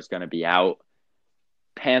Lattimore is going to be out.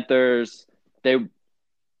 Panthers, they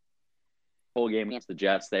whole game against the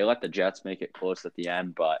Jets. They let the Jets make it close at the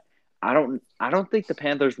end, but I don't think the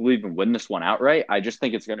Panthers will even win this one outright. I just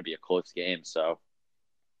think it's going to be a close game. So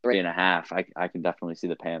 3.5, I can definitely see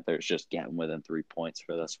the Panthers just getting within 3 points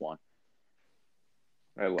for this one.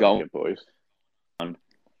 I like it, boys.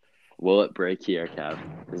 Will it break here, Kev?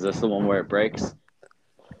 Is this the one where it breaks?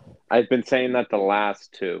 I've been saying that the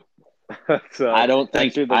last 2. So I don't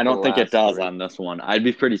think it does 3. on this one. I'd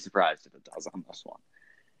be pretty surprised if it does on this one.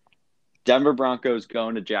 Denver Broncos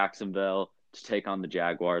going to Jacksonville to take on the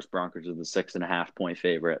Jaguars. Broncos are the 6.5-point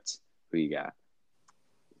favorites. Who you got?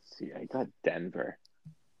 See, I got Denver,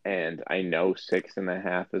 and I know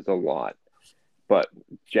 6.5 is a lot, but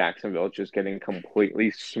Jacksonville just getting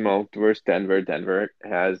completely smoked versus Denver. Denver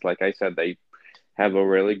has, like I said, have a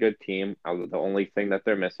really good team. The only thing that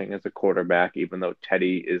they're missing is a quarterback, even though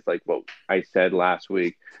Teddy is like what I said last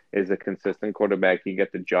week, is a consistent quarterback. He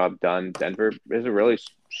get the job done. Denver is a really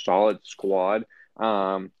solid squad.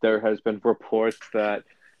 There has been reports that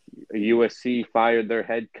USC fired their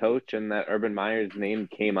head coach and that Urban Meyer's name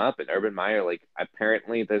came up, and Urban Meyer, like,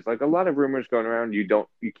 apparently there's like a lot of rumors going around. You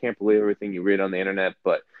can't believe everything you read on the internet,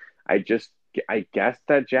 but I guess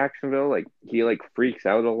that Jacksonville, like, he like freaks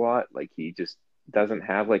out a lot. Like, he just doesn't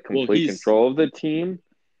have like Well, complete control of the team.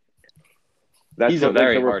 That's he's a what like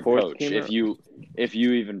very the hard reports coach. came out. If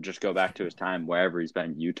you even just go back to his time wherever he's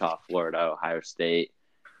been, Utah, Florida, Ohio State,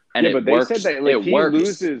 and Yeah, it but they said works. that like It he works.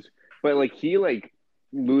 loses, but like he like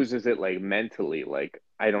loses it like mentally. Like,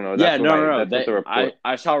 I don't know. Yeah, no. That's what the report.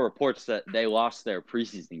 I saw reports that they lost their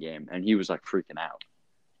preseason game, and he was like freaking out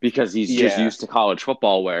because he's just Yeah. used to college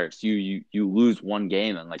football, where it's you lose one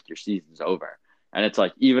game and like your season's over. And it's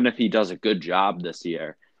like, even if he does a good job this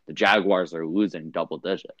year, the Jaguars are losing double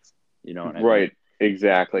digits. You know what I mean? Right,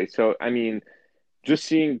 exactly. So, I mean, just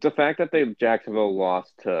seeing the fact that Jacksonville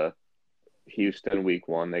lost to Houston week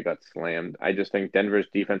one, they got slammed. I just think Denver's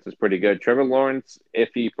defense is pretty good. Trevor Lawrence,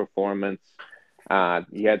 iffy performance.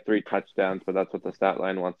 He had 3 touchdowns, but that's what the stat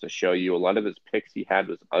line wants to show you. A lot of his picks he had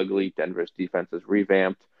was ugly. Denver's defense is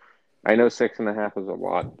revamped. I know 6.5 is a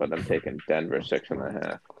lot, but I'm taking Denver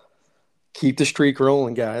 6.5. Keep the streak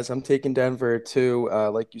rolling, guys. I'm taking Denver too.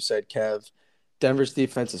 Like you said, Kev, Denver's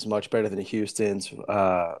defense is much better than Houston's.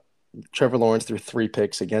 Trevor Lawrence threw 3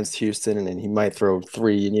 picks against Houston, and he might throw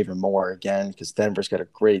 3 and even more again because Denver's got a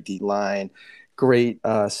great D line, great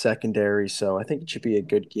secondary. So I think it should be a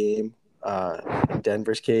good game in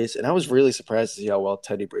Denver's case. And I was really surprised to see how well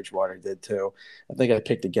Teddy Bridgewater did too. I think I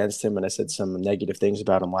picked against him, and I said some negative things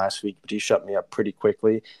about him last week, but he shut me up pretty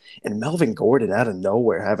quickly. And Melvin Gordon out of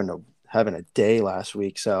nowhere having a day last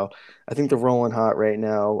week. So I think they're rolling hot right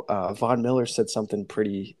now. Von Miller said something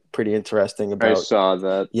pretty interesting I about, saw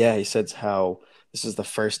that. yeah, he says how this is the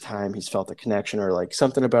first time he's felt a connection, or like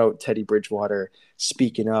something about Teddy Bridgewater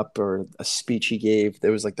speaking up, or a speech he gave. It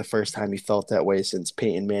was like the first time he felt that way since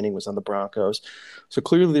Peyton Manning was on the Broncos. So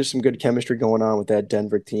clearly there's some good chemistry going on with that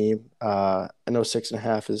Denver team. I know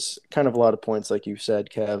 6.5 is kind of a lot of points, like you said,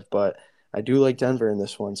 Kev, but I do like Denver in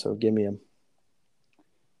this one. So give me him.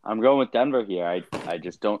 I'm going with Denver here. I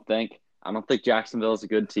just don't think Jacksonville is a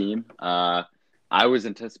good team. I was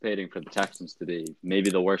anticipating for the Texans to be maybe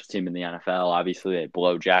the worst team in the NFL. Obviously, they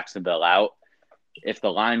blow Jacksonville out. If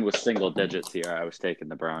the line was single digits here, I was taking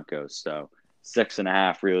the Broncos. So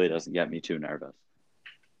 6.5 really doesn't get me too nervous.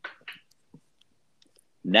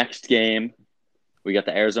 Next game, we got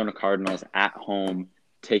the Arizona Cardinals at home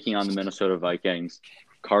taking on the Minnesota Vikings.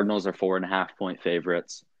 Cardinals are 4.5-point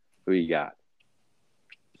favorites. Who you got?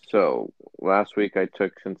 So last week I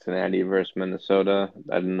took Cincinnati versus Minnesota.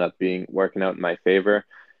 That ended up working out in my favor.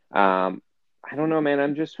 I don't know, man.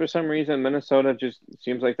 I'm just, for some reason, Minnesota just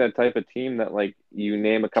seems like that type of team that, like, you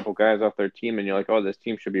name a couple guys off their team and you're like, oh, this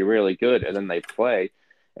team should be really good, and then they play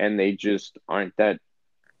and they just aren't that.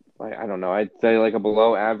 I don't know. I'd say like a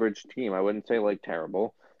below average team. I wouldn't say like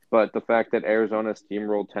terrible. But the fact that Arizona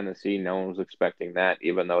steamrolled Tennessee, no one was expecting that,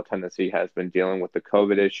 even though Tennessee has been dealing with the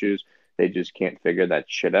COVID issues. They just can't figure that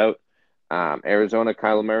shit out. Arizona,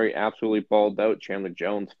 Kyler Murray absolutely balled out. Chandler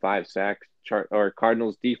Jones, 5 sacks.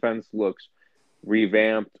 Cardinals defense looks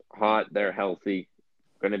revamped, hot. They're healthy.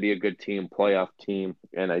 Going to be a good team, playoff team.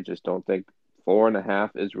 And I just don't think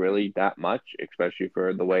 4.5 is really that much, especially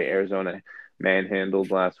for the way Arizona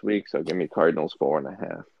manhandled last week. So give me Cardinals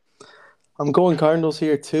 4.5. I'm going Cardinals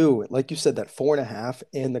here too. Like you said, that 4.5,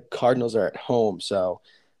 and the Cardinals are at home. So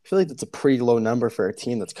I feel like that's a pretty low number for a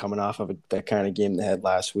team that's coming off of that kind of game they had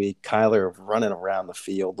last week. Kyler running around the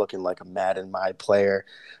field looking like a Madden My player.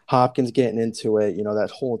 Hopkins getting into it. You know, that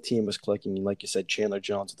whole team was clicking. Like you said, Chandler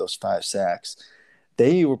Jones with those 5 sacks.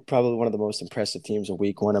 They were probably one of the most impressive teams of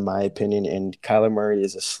week one, in my opinion. And Kyler Murray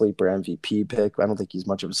is a sleeper MVP pick. I don't think he's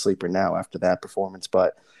much of a sleeper now after that performance,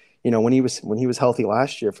 but you know, when he was healthy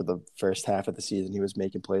last year for the first half of the season, he was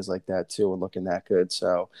making plays like that too and looking that good.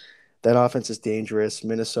 So that offense is dangerous.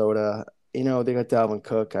 Minnesota, you know, they got Dalvin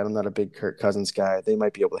Cook. I'm not a big Kirk Cousins guy. They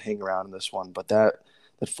might be able to hang around in this one, but that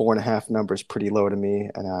 4.5 number is pretty low to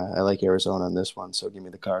me, and I like Arizona on this one. So give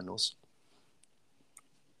me the Cardinals.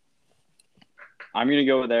 I'm going to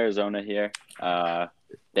go with Arizona here. I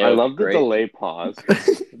love the delay pause.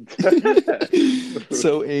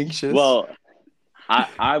 So anxious. Well,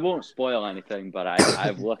 I won't spoil anything, but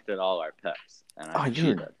I've looked at all our picks, and I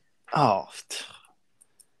cheated.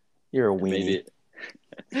 You're a weenie.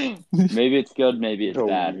 Maybe it's good, maybe it's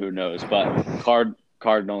bad. Who knows? But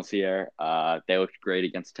Cardinals here. They looked great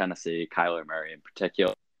against Tennessee. Kyler Murray in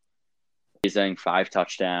particular, amazing, 5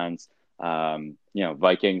 touchdowns.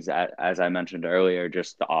 Vikings, as I mentioned earlier,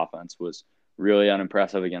 just the offense was really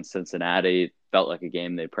unimpressive against Cincinnati. Felt like a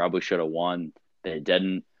game they probably should have won. They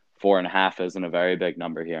didn't. 4.5 isn't a very big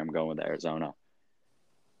number here. I'm going with Arizona.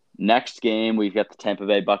 Next game, we've got the Tampa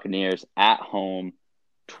Bay Buccaneers at home,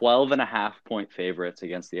 12.5-point favorites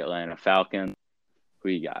against the Atlanta Falcons. Who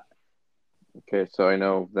you got? Okay, so I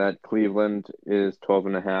know that Cleveland is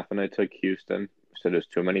 12.5, and I took Houston, so there's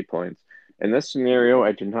too many points. In this scenario,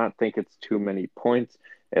 I do not think it's too many points.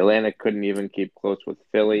 Atlanta couldn't even keep close with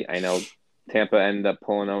Philly. I know Tampa ended up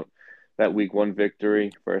pulling out that week 1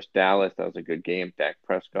 victory versus Dallas. That was a good game. Dak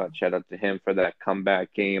Prescott, shout out to him for that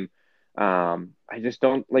comeback game. I just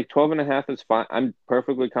don't like 12.5 is fine. I'm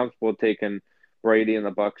perfectly comfortable taking Brady and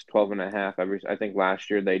the Bucks 12.5. I think last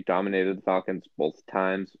year they dominated the Falcons both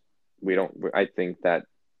times. I think that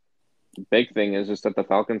big thing is just that the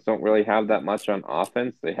Falcons don't really have that much on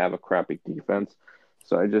offense. They have a crappy defense.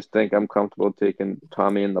 So I just think I'm comfortable taking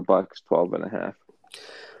Tommy and the Bucks 12.5.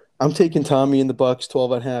 I'm taking Tommy and the Bucks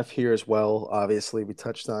 12.5 here as well. Obviously, we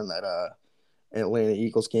touched on that Atlanta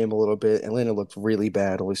Eagles game a little bit. Atlanta looked really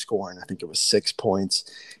bad, only scoring, I think it was 6 points.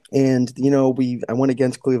 And, I went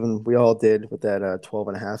against Cleveland. We all did with that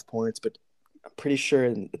 12.5 points, but I'm pretty sure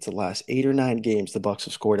it's the last 8 or 9 games the Bucks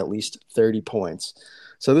have scored at least 30 points.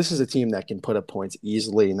 So this is a team that can put up points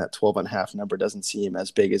easily, and that 12.5 number doesn't seem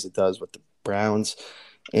as big as it does with the Browns.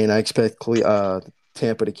 And I expect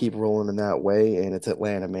Tampa to keep rolling in that way, and it's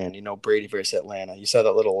Atlanta, man. Brady versus Atlanta. You saw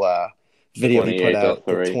that little video he put out,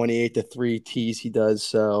 the 28-3 tease he does.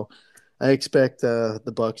 So I expect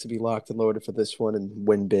the Bucks to be locked and loaded for this one and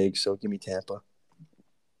win big. So give me Tampa.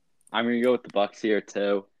 I'm going to go with the Bucks here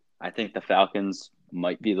too. I think the Falcons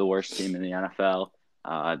might be the worst team in the NFL.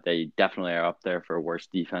 They definitely are up there for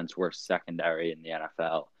worst defense, worst secondary in the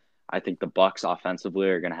NFL. I think the Bucks offensively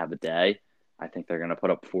are going to have a day. I think they're going to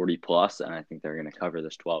put up 40 plus, and I think they're going to cover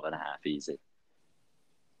this 12.5 easy.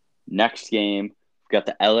 Next game, we've got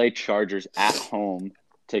the LA Chargers at home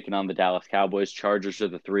taking on the Dallas Cowboys. Chargers are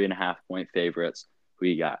the 3.5-point favorites. Who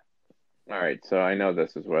you got? All right, so I know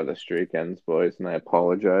this is where the streak ends, boys, and I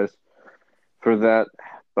apologize for that,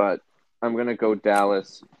 but I'm going to go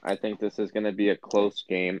Dallas. I think this is going to be a close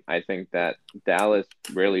game. I think that Dallas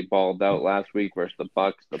really balled out last week versus the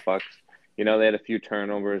Bucks. The Bucks, they had a few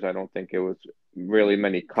turnovers. I don't think it was really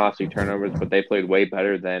many costly turnovers, but they played way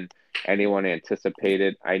better than anyone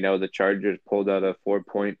anticipated. I know the Chargers pulled out a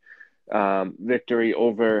 4-point victory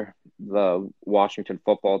over the Washington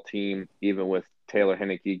football team, even with Taylor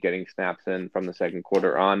Heinicke getting snaps in from the second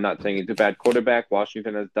quarter on. Not saying he's a bad quarterback.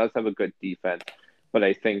 Washington does have a good defense, but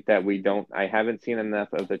I think that I haven't seen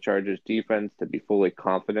enough of the Chargers defense to be fully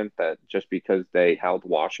confident that just because they held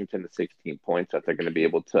Washington to 16 points that they're going to be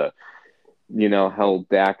able to, held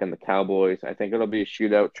Dak and the Cowboys. I think it'll be a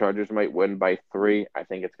shootout. Chargers might win by 3. I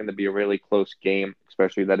think it's going to be a really close game,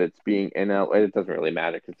 especially that it's being in LA. It doesn't really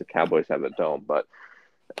matter because the Cowboys have a dome, but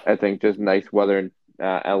I think just nice weather in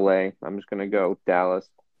LA. I'm just going to go Dallas,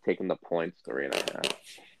 taking the points, 3.5.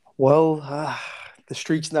 Well, the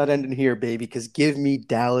streak's not ending here, baby, because give me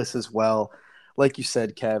Dallas as well. Like you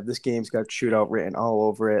said, Kev, this game's got shootout written all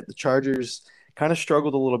over it. The Chargers kind of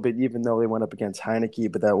struggled a little bit, even though they went up against Heinicke,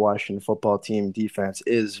 but that Washington football team defense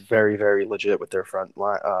is very, very legit with their front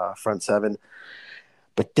seven.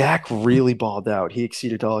 But Dak really balled out. He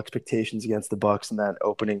exceeded all expectations against the Bucks in that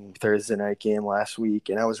opening Thursday night game last week,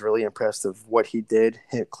 and I was really impressed of what he did.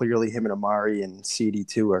 Clearly, him and Amari and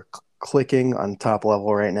CD2 are clicking on top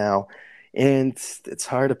level right now, and it's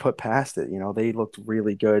hard to put past it. They looked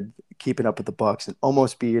really good, keeping up with the Bucks and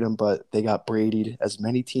almost beat them, but they got Brady'd, as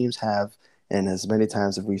many teams have, and as many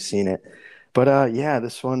times have we seen it. But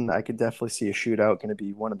this one I could definitely see a shootout. Going to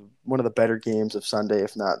be one of the better games of Sunday,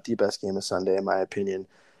 if not the best game of Sunday, in my opinion.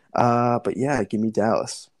 But yeah, give me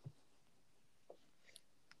Dallas.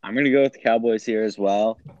 I'm going to go with the Cowboys here as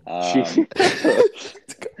well.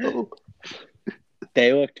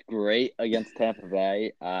 They looked great against Tampa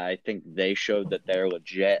Bay. I think they showed that they're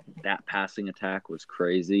legit. That passing attack was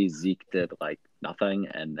crazy. Zeke did nothing,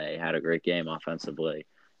 and they had a great game offensively.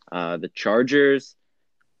 The Chargers,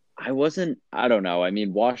 I don't know. I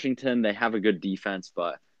mean, Washington, they have a good defense,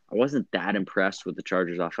 but I wasn't that impressed with the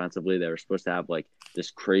Chargers offensively. They were supposed to have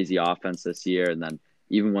this crazy offense this year. And then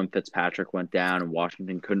even when Fitzpatrick went down and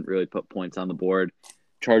Washington couldn't really put points on the board,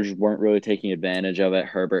 Chargers weren't really taking advantage of it.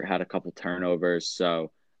 Herbert had a couple turnovers.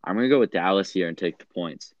 So I'm going to go with Dallas here and take the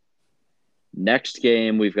points. Next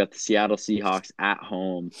game, we've got the Seattle Seahawks at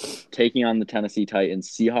home taking on the Tennessee Titans.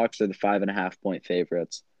 Seahawks are the 5.5-point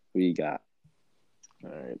favorites. Who you got?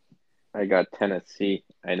 All right. I got Tennessee.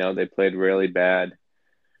 I know they played really bad.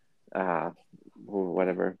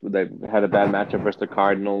 Whatever. They had a bad matchup versus the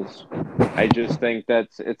Cardinals. I just think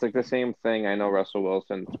it's like the same thing. I know Russell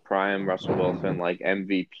Wilson's prime, Russell Wilson, like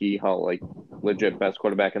MVP, like legit best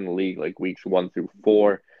quarterback in the league, like weeks 1 through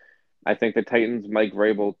 4. I think the Titans, Mike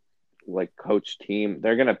Vrabel, like coach team,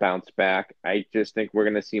 they're gonna bounce back. I just think we're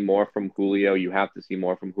gonna see more from Julio. You have to see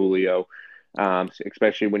more from Julio,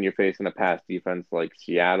 especially when you're facing a pass defense like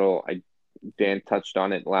Seattle. Dan touched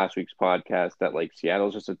on it last week's podcast that like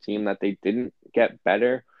Seattle's just a team that they didn't get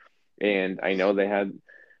better, and I know they had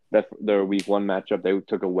their week 1 matchup. They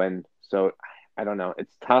took a win, so I don't know.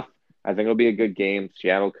 It's tough. I think it'll be a good game.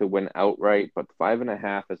 Seattle could win outright, but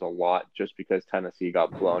 5.5 is a lot just because Tennessee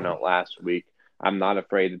got blown out last week. I'm not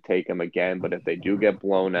afraid to take them again, but if they do get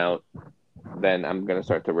blown out, then I'm going to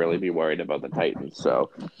start to really be worried about the Titans. So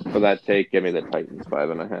for that take, give me the Titans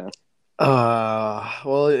 5.5.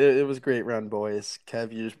 Well, it was a great run, boys.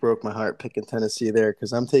 Kev, you just broke my heart picking Tennessee there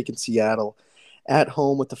because I'm taking Seattle at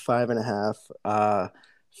home with the 5.5.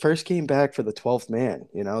 First game back for the 12th man.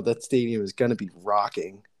 You know, that stadium is going to be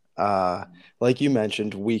rocking. Like you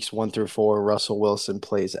mentioned, weeks 1 through 4, Russell Wilson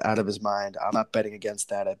plays out of his mind. I'm not betting against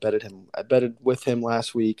that. I betted with him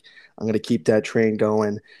last week. I'm going to keep that train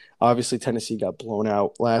going. Obviously, Tennessee got blown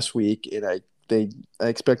out last week, and I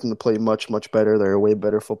expect them to play much, much better. They're a way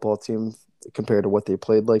better football team compared to what they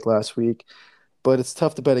played like last week. But it's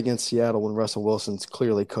tough to bet against Seattle when Russell Wilson's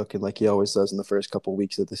clearly cooking like he always does in the first couple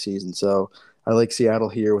weeks of the season. So I like Seattle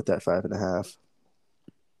here with that 5.5.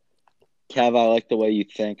 Kev, I like the way you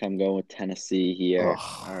think. I'm going with Tennessee here.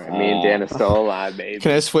 Oh, All right, me and Dan are still alive, baby.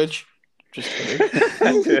 can I switch? Just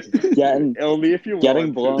kidding. Only if you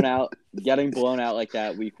getting want blown out like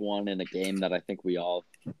that week 1 in a game that I think we all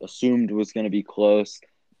assumed was going to be close.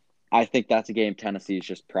 I think that's a game Tennessee is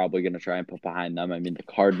just probably going to try and put behind them. I mean, the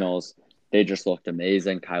Cardinals, they just looked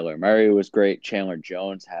amazing. Kyler Murray was great. Chandler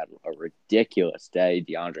Jones had a ridiculous day.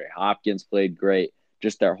 DeAndre Hopkins played great.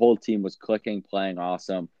 Just their whole team was clicking, playing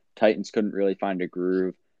awesome. Titans couldn't really find a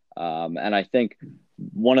groove. And I think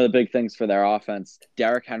one of the big things for their offense,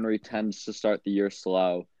 Derrick Henry tends to start the year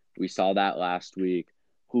slow. We saw that last week.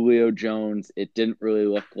 Julio Jones, it didn't really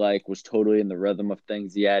look like was totally in the rhythm of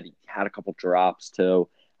things yet. He had a couple drops too.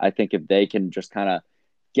 I think if they can just kind of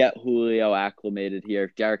get Julio acclimated here,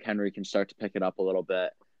 if Derrick Henry can start to pick it up a little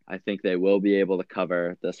bit, I think they will be able to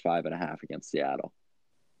cover this 5.5 against Seattle.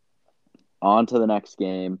 On to the next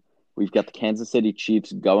game. We've got the Kansas City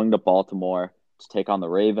Chiefs going to Baltimore to take on the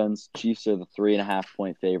Ravens. Chiefs are the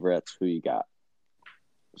 3.5-point favorites. Who you got?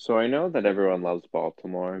 So I know that everyone loves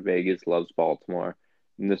Baltimore. Vegas loves Baltimore.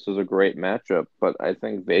 And this was a great matchup, but I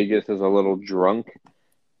think Vegas is a little drunk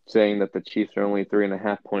saying that the Chiefs are only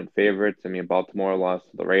 3.5-point favorites. I mean, Baltimore lost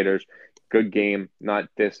to the Raiders. Good game, not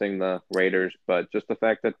dissing the Raiders, but just the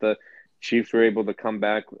fact that the Chiefs were able to come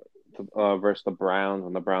back versus the Browns,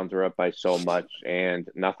 and the Browns are up by so much, and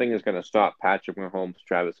nothing is going to stop Patrick Mahomes,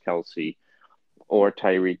 Travis Kelce, or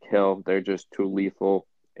Tyreek Hill. They're just too lethal,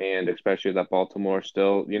 and especially that Baltimore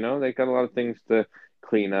still, they got a lot of things to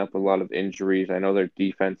clean up, a lot of injuries. I know their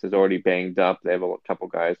defense is already banged up. They have a couple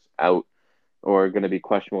guys out or going to be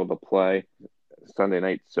questionable to play Sunday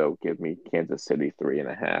night. So give me Kansas City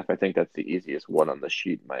 3.5. I think that's the easiest one on the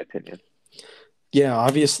sheet, in my opinion. Yeah,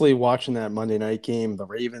 obviously watching that Monday night game, the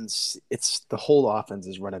Ravens, it's the whole offense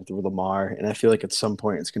is running through Lamar, and I feel like at some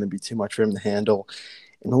point it's going to be too much for him to handle.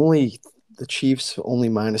 And only the Chiefs only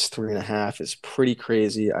minus 3.5 is pretty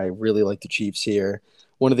crazy. I really like the Chiefs here.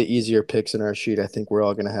 One of the easier picks in our sheet. I think we're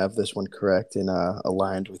all going to have this one correct and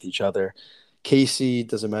aligned with each other. KC,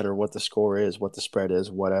 doesn't matter what the score is, what the spread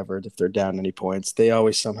is, whatever. If they're down any points, they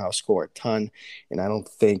always somehow score a ton. And I don't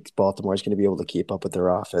think Baltimore is going to be able to keep up with their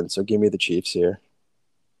offense. So give me the Chiefs here.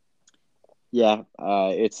 Yeah,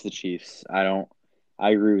 it's the Chiefs. I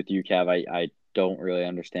agree with you, Kev. I don't really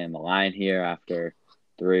understand the line here after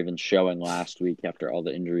the Ravens showing last week, after all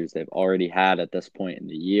the injuries they've already had at this point in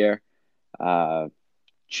the year.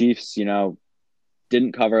 Chiefs,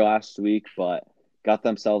 didn't cover last week, but got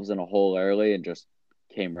themselves in a hole early and just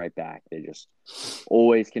came right back. They just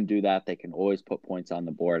always can do that. They can always put points on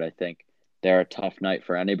the board. I think they're a tough night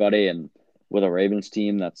for anybody. And with a Ravens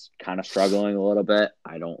team that's kind of struggling a little bit,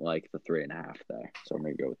 I don't like the 3.5 there. So I'm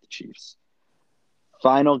going to go with the Chiefs.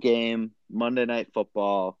 Final game, Monday Night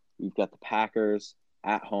Football. We've got the Packers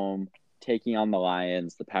at home taking on the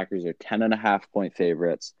Lions. The Packers are 10.5-point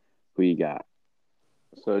favorites. Who you got?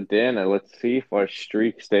 So, Dan, let's see if our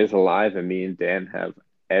streak stays alive and me and Dan have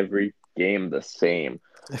every game the same.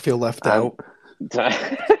 I feel left out.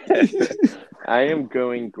 I am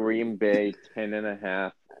going Green Bay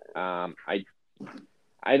 10.5.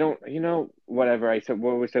 I don't, whatever I said,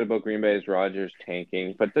 what we said about Green Bay is Rodgers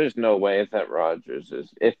tanking, but there's no way that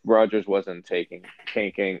if Rodgers wasn't tanking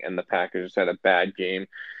and the Packers had a bad game,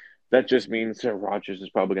 that just means that Rodgers is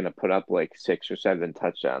probably going to put up like 6 or 7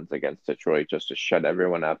 touchdowns against Detroit just to shut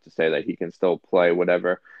everyone up to say that he can still play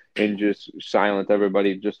whatever and just silence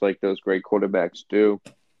everybody just like those great quarterbacks do.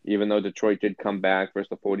 Even though Detroit did come back versus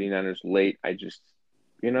the 49ers late,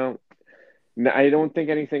 you know, I don't think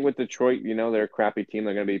anything with Detroit. They're a crappy team.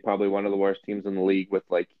 They're going to be probably one of the worst teams in the league with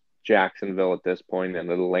like Jacksonville at this point and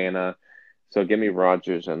Atlanta. So give me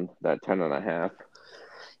Rodgers and that 10.5.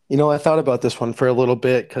 I thought about this one for a little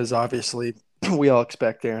bit because obviously we all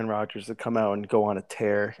expect Aaron Rodgers to come out and go on a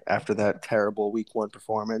tear after that terrible week 1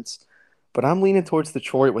 performance. But I'm leaning towards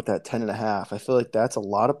Detroit with that 10.5. I feel like that's a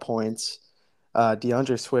lot of points.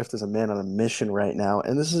 DeAndre Swift is a man on a mission right now,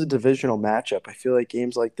 and this is a divisional matchup. I feel like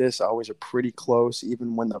games like this always are pretty close,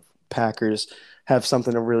 even when the Packers have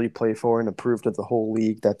something to really play for and to prove to the whole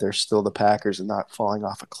league that they're still the Packers and not falling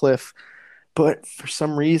off a cliff. But for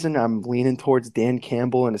some reason, I'm leaning towards Dan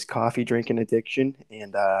Campbell and his coffee drinking addiction,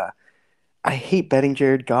 and I hate betting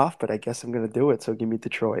Jared Goff, but I guess I'm going to do it, so give me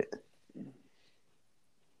Detroit.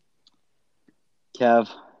 Kev,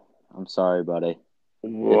 I'm sorry, buddy.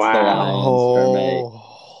 Wow. It's the Lions for me.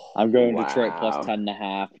 I'm going Wow. Detroit plus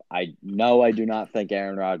 10.5. I know I do not think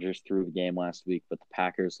Aaron Rodgers threw the game last week, but the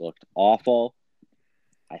Packers looked awful.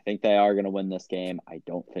 I think they are going to win this game. I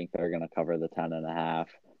don't think they're going to cover the 10.5.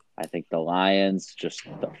 I think the Lions, just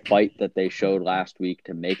the fight that they showed last week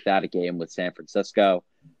to make that a game with San Francisco,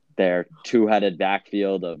 their two-headed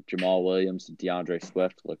backfield of Jamal Williams and DeAndre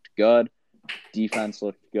Swift looked good. Defense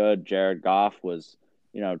looked good. Jared Goff was,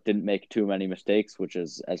 didn't make too many mistakes, which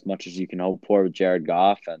is as much as you can hope for with Jared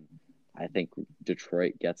Goff. And I think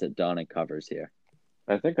Detroit gets it done and covers here.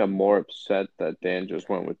 I think I'm more upset that Dan just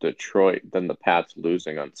went with Detroit than the Pats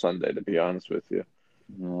losing on Sunday, to be honest with you.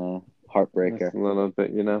 Heartbreaker. It's a little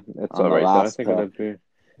bit, it's On all the right. Though. I last think pick. it'll be.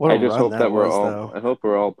 What a I just run hope that was, though. I hope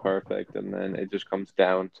we're all perfect, and then it just comes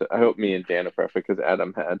down to. I hope me and Dan are perfect because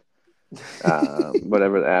Adam had,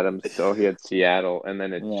 whatever Adams. So he had Seattle, and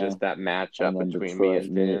then it's just that matchup between Detroit,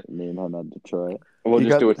 me and Dan. Me and him at Detroit. We'll You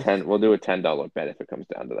just got- do a 10. We'll do a $10 bet if it comes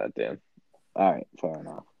down to that, Dan. All right, fair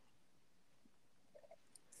enough.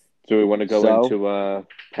 Do we want to go into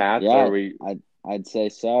Pats? Yeah, or we? I'd say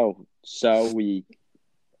so. So we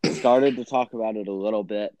started to talk about it a little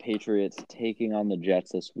bit. Patriots taking on the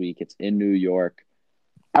Jets this week. It's in New York.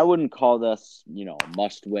 I wouldn't call this, a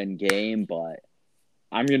must-win game, but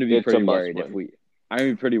I'm going to be pretty worried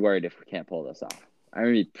if we can't pull this off. I'm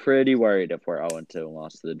going to be pretty worried if we're 0-2 and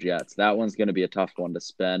lost to the Jets. That one's going to be a tough one to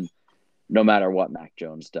spin, no matter what Mac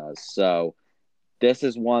Jones does. So this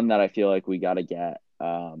is one that I feel like we got to get,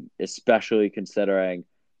 especially considering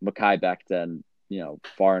Mekhi Becton,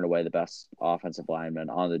 far and away the best offensive lineman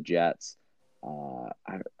on the Jets.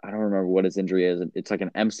 I don't remember what his injury is. It's like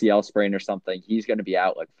an MCL sprain or something. He's going to be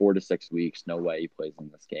out like 4 to 6 weeks. No way he plays in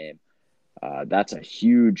this game. That's a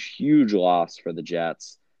huge, huge loss for the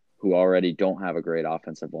Jets, who already don't have a great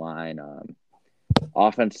offensive line.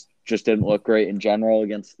 Offense just didn't look great in general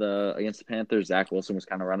against the Panthers. Zach Wilson was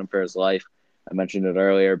kind of running for his life. I mentioned it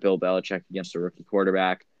earlier. Bill Belichick against a rookie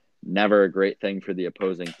quarterback. Never a great thing for the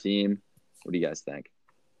opposing team. What do you guys think?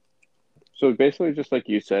 So basically, just like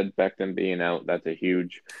you said, Becton being out, that's a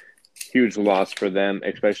huge, huge loss for them,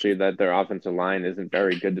 especially that their offensive line isn't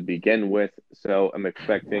very good to begin with. So I'm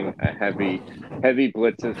expecting a heavy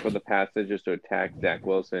blitzes for the passages to attack Zach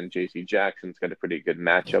Wilson. J.C. Jackson's got a pretty good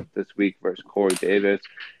matchup this week versus Corey Davis.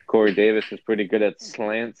 Corey Davis is pretty good at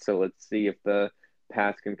slants, so let's see if the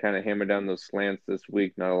pass can kind of hammer down those slants this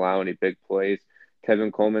week, not allow any big plays.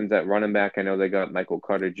 Tevin Coleman's at running back. I know they got Michael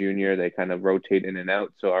Carter Jr. They kind of rotate in and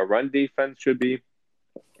out. So our run defense should be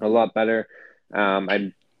a lot better.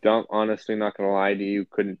 I don't honestly, not going to lie to you,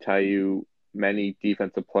 couldn't tell you many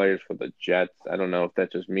defensive players for the Jets. I don't know if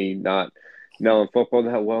that's just me not knowing football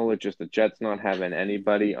that well. It's just the Jets not having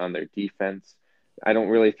anybody on their defense. I don't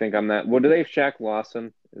really think I'm that. What do they have? Shaq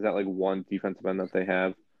Lawson? Is that like one defensive end that they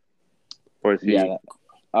have? Or is he? Yeah.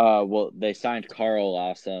 Well, they signed Carl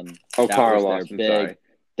Lawson. Oh, Carl Lawson, sorry.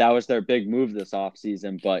 That was their big move this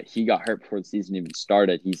offseason, but he got hurt before the season even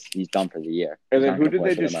started. He's done for the year. And then who did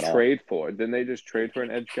they just trade for? Didn't they just trade for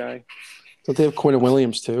an edge guy? Don't they have Quinn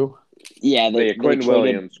Williams too? Yeah, Quinn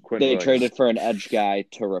Williams. They traded for an edge guy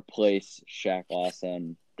to replace Shaq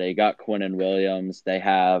Lawson. They got Quinn and Williams. They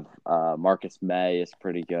have Marcus May is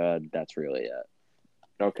pretty good. That's really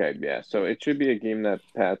it. Okay, yeah. So it should be a game that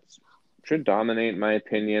Pats should dominate, in my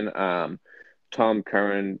opinion. Tom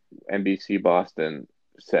Curran, NBC Boston,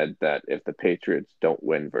 said that if the Patriots don't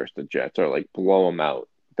win versus the Jets or like blow them out,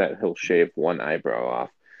 that he'll shave one eyebrow off.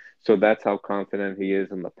 So that's how confident he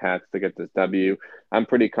is in the Pats to get this W. I'm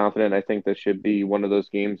pretty confident. I think this should be one of those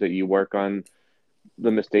games that you work on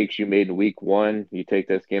the mistakes you made in week one. You take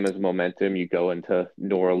this game as momentum. You go into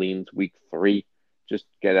New Orleans week three. Just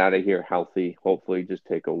get out of here healthy. Hopefully, just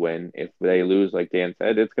take a win. If they lose, like Dan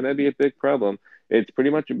said, it's going to be a big problem. It's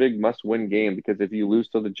pretty much a big must-win game because if you lose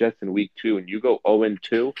to the Jets in week two and you go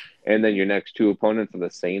 0-2, and then your next two opponents are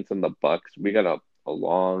the Saints and the Bucks, we got a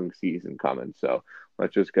long season coming. So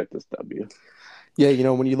let's just get this W. Yeah,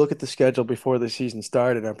 when you look at the schedule before the season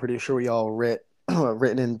started, I'm pretty sure we all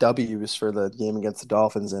written in W's for the game against the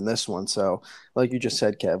Dolphins in this one. So, like you just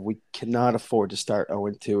said, Kev, we cannot afford to start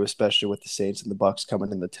 0-2, especially with the Saints and the Bucks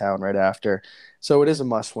coming into town right after. So it is a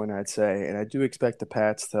must-win, I'd say, and I do expect the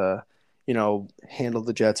Pats to, handle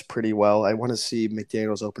the Jets pretty well. I want to see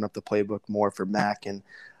McDaniels open up the playbook more for Mac and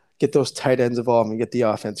get those tight ends involved and get the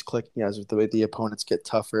offense clicking as the way the opponents get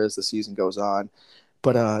tougher as the season goes on.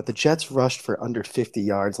 But the Jets rushed for under 50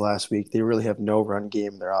 yards last week. They really have no run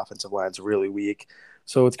game. Their offensive line's really weak.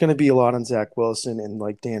 So it's going to be a lot on Zach Wilson. And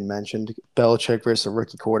like Dan mentioned, Belichick versus a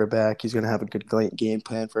rookie quarterback. He's going to have a good game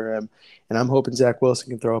plan for him. And I'm hoping Zach Wilson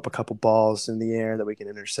can throw up a couple balls in the air that we can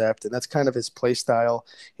intercept. And that's kind of his play style.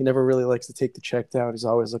 He never really likes to take the check down. He's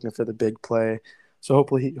always looking for the big play. So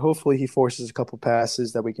hopefully he forces a couple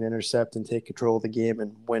passes that we can intercept and take control of the game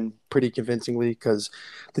and win pretty convincingly because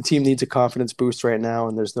the team needs a confidence boost right now,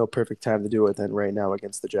 and there's no perfect time to do it than right now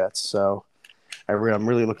against the Jets. So I'm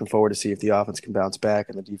really looking forward to see if the offense can bounce back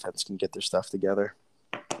and the defense can get their stuff together.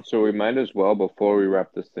 So we might as well, before we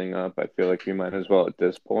wrap this thing up, I feel like we might as well at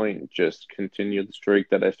this point just continue the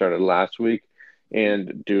streak that I started last week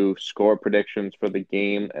and do score predictions for the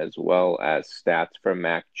game as well as stats for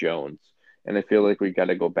Mac Jones. And I feel like we got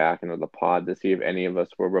to go back into the pod to see if any of us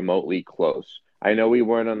were remotely close. I know we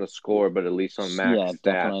weren't on the score, but at least on Mac's stats. Yeah,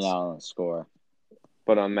 definitely not on the score.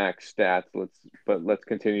 But on Mac's stats, let's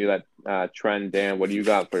continue that trend. Dan, what do you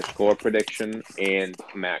got for score prediction and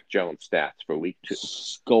Mac Jones stats for week 2?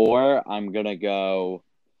 Score, I'm gonna go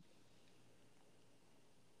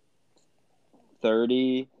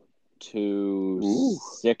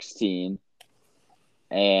 30-16,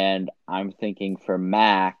 and I'm thinking for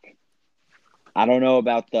Mac. I don't know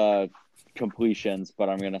about the completions, but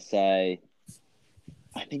I'm gonna say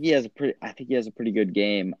I think he has a pretty good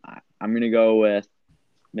game. I'm gonna go with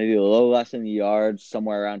maybe a little less than the yards,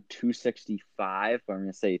 somewhere around 265. But I'm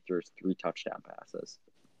gonna say he throws 3 touchdown passes.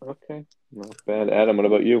 Okay, not bad. Adam, what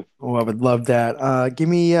about you? Oh, I would love that. Give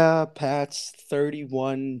me Pats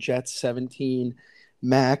 31, Jets 17,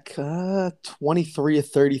 Mac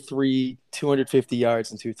 23-33, 250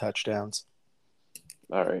 yards and 2 touchdowns.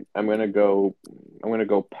 All right, I'm gonna go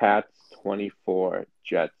Pats 24,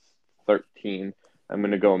 Jets 13. I'm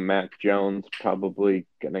gonna go Mac Jones, probably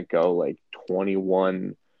gonna go like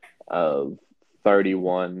 21 of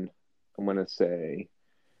 31. I'm gonna say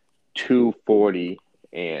 240,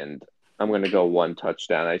 and I'm gonna go 1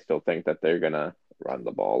 touchdown. I still think that they're gonna run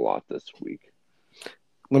the ball a lot this week.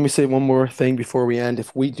 Let me say one more thing before we end.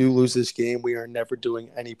 If we do lose this game, we are never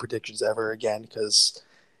doing any predictions ever again because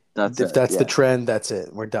if that's the trend, that's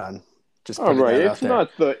it. We're done. Just all right, it's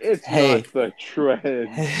not the trend.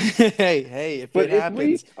 Hey, if it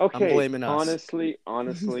happens, I'm blaming us.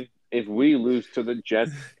 Honestly, if we lose to the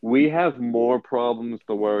Jets, we have more problems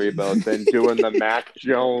to worry about than doing the Mac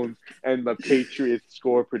Jones and the Patriots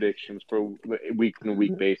score predictions for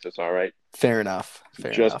week-to-week basis, all right? Fair enough.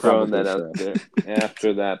 Just throwing that out there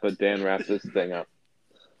after that, but Dan, wrap this thing up.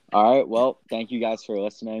 All right, well, thank you guys for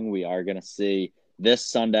listening. We are going to see this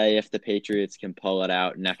Sunday if the Patriots can pull it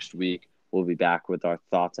out. Next week, we'll be back with our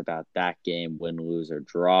thoughts about that game, win, lose, or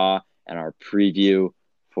draw, and our preview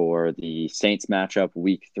for the Saints matchup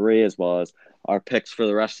week 3, as well as our picks for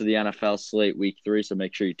the rest of the NFL slate week 3. So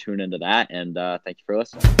make sure you tune into that, and thank you for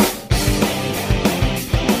listening.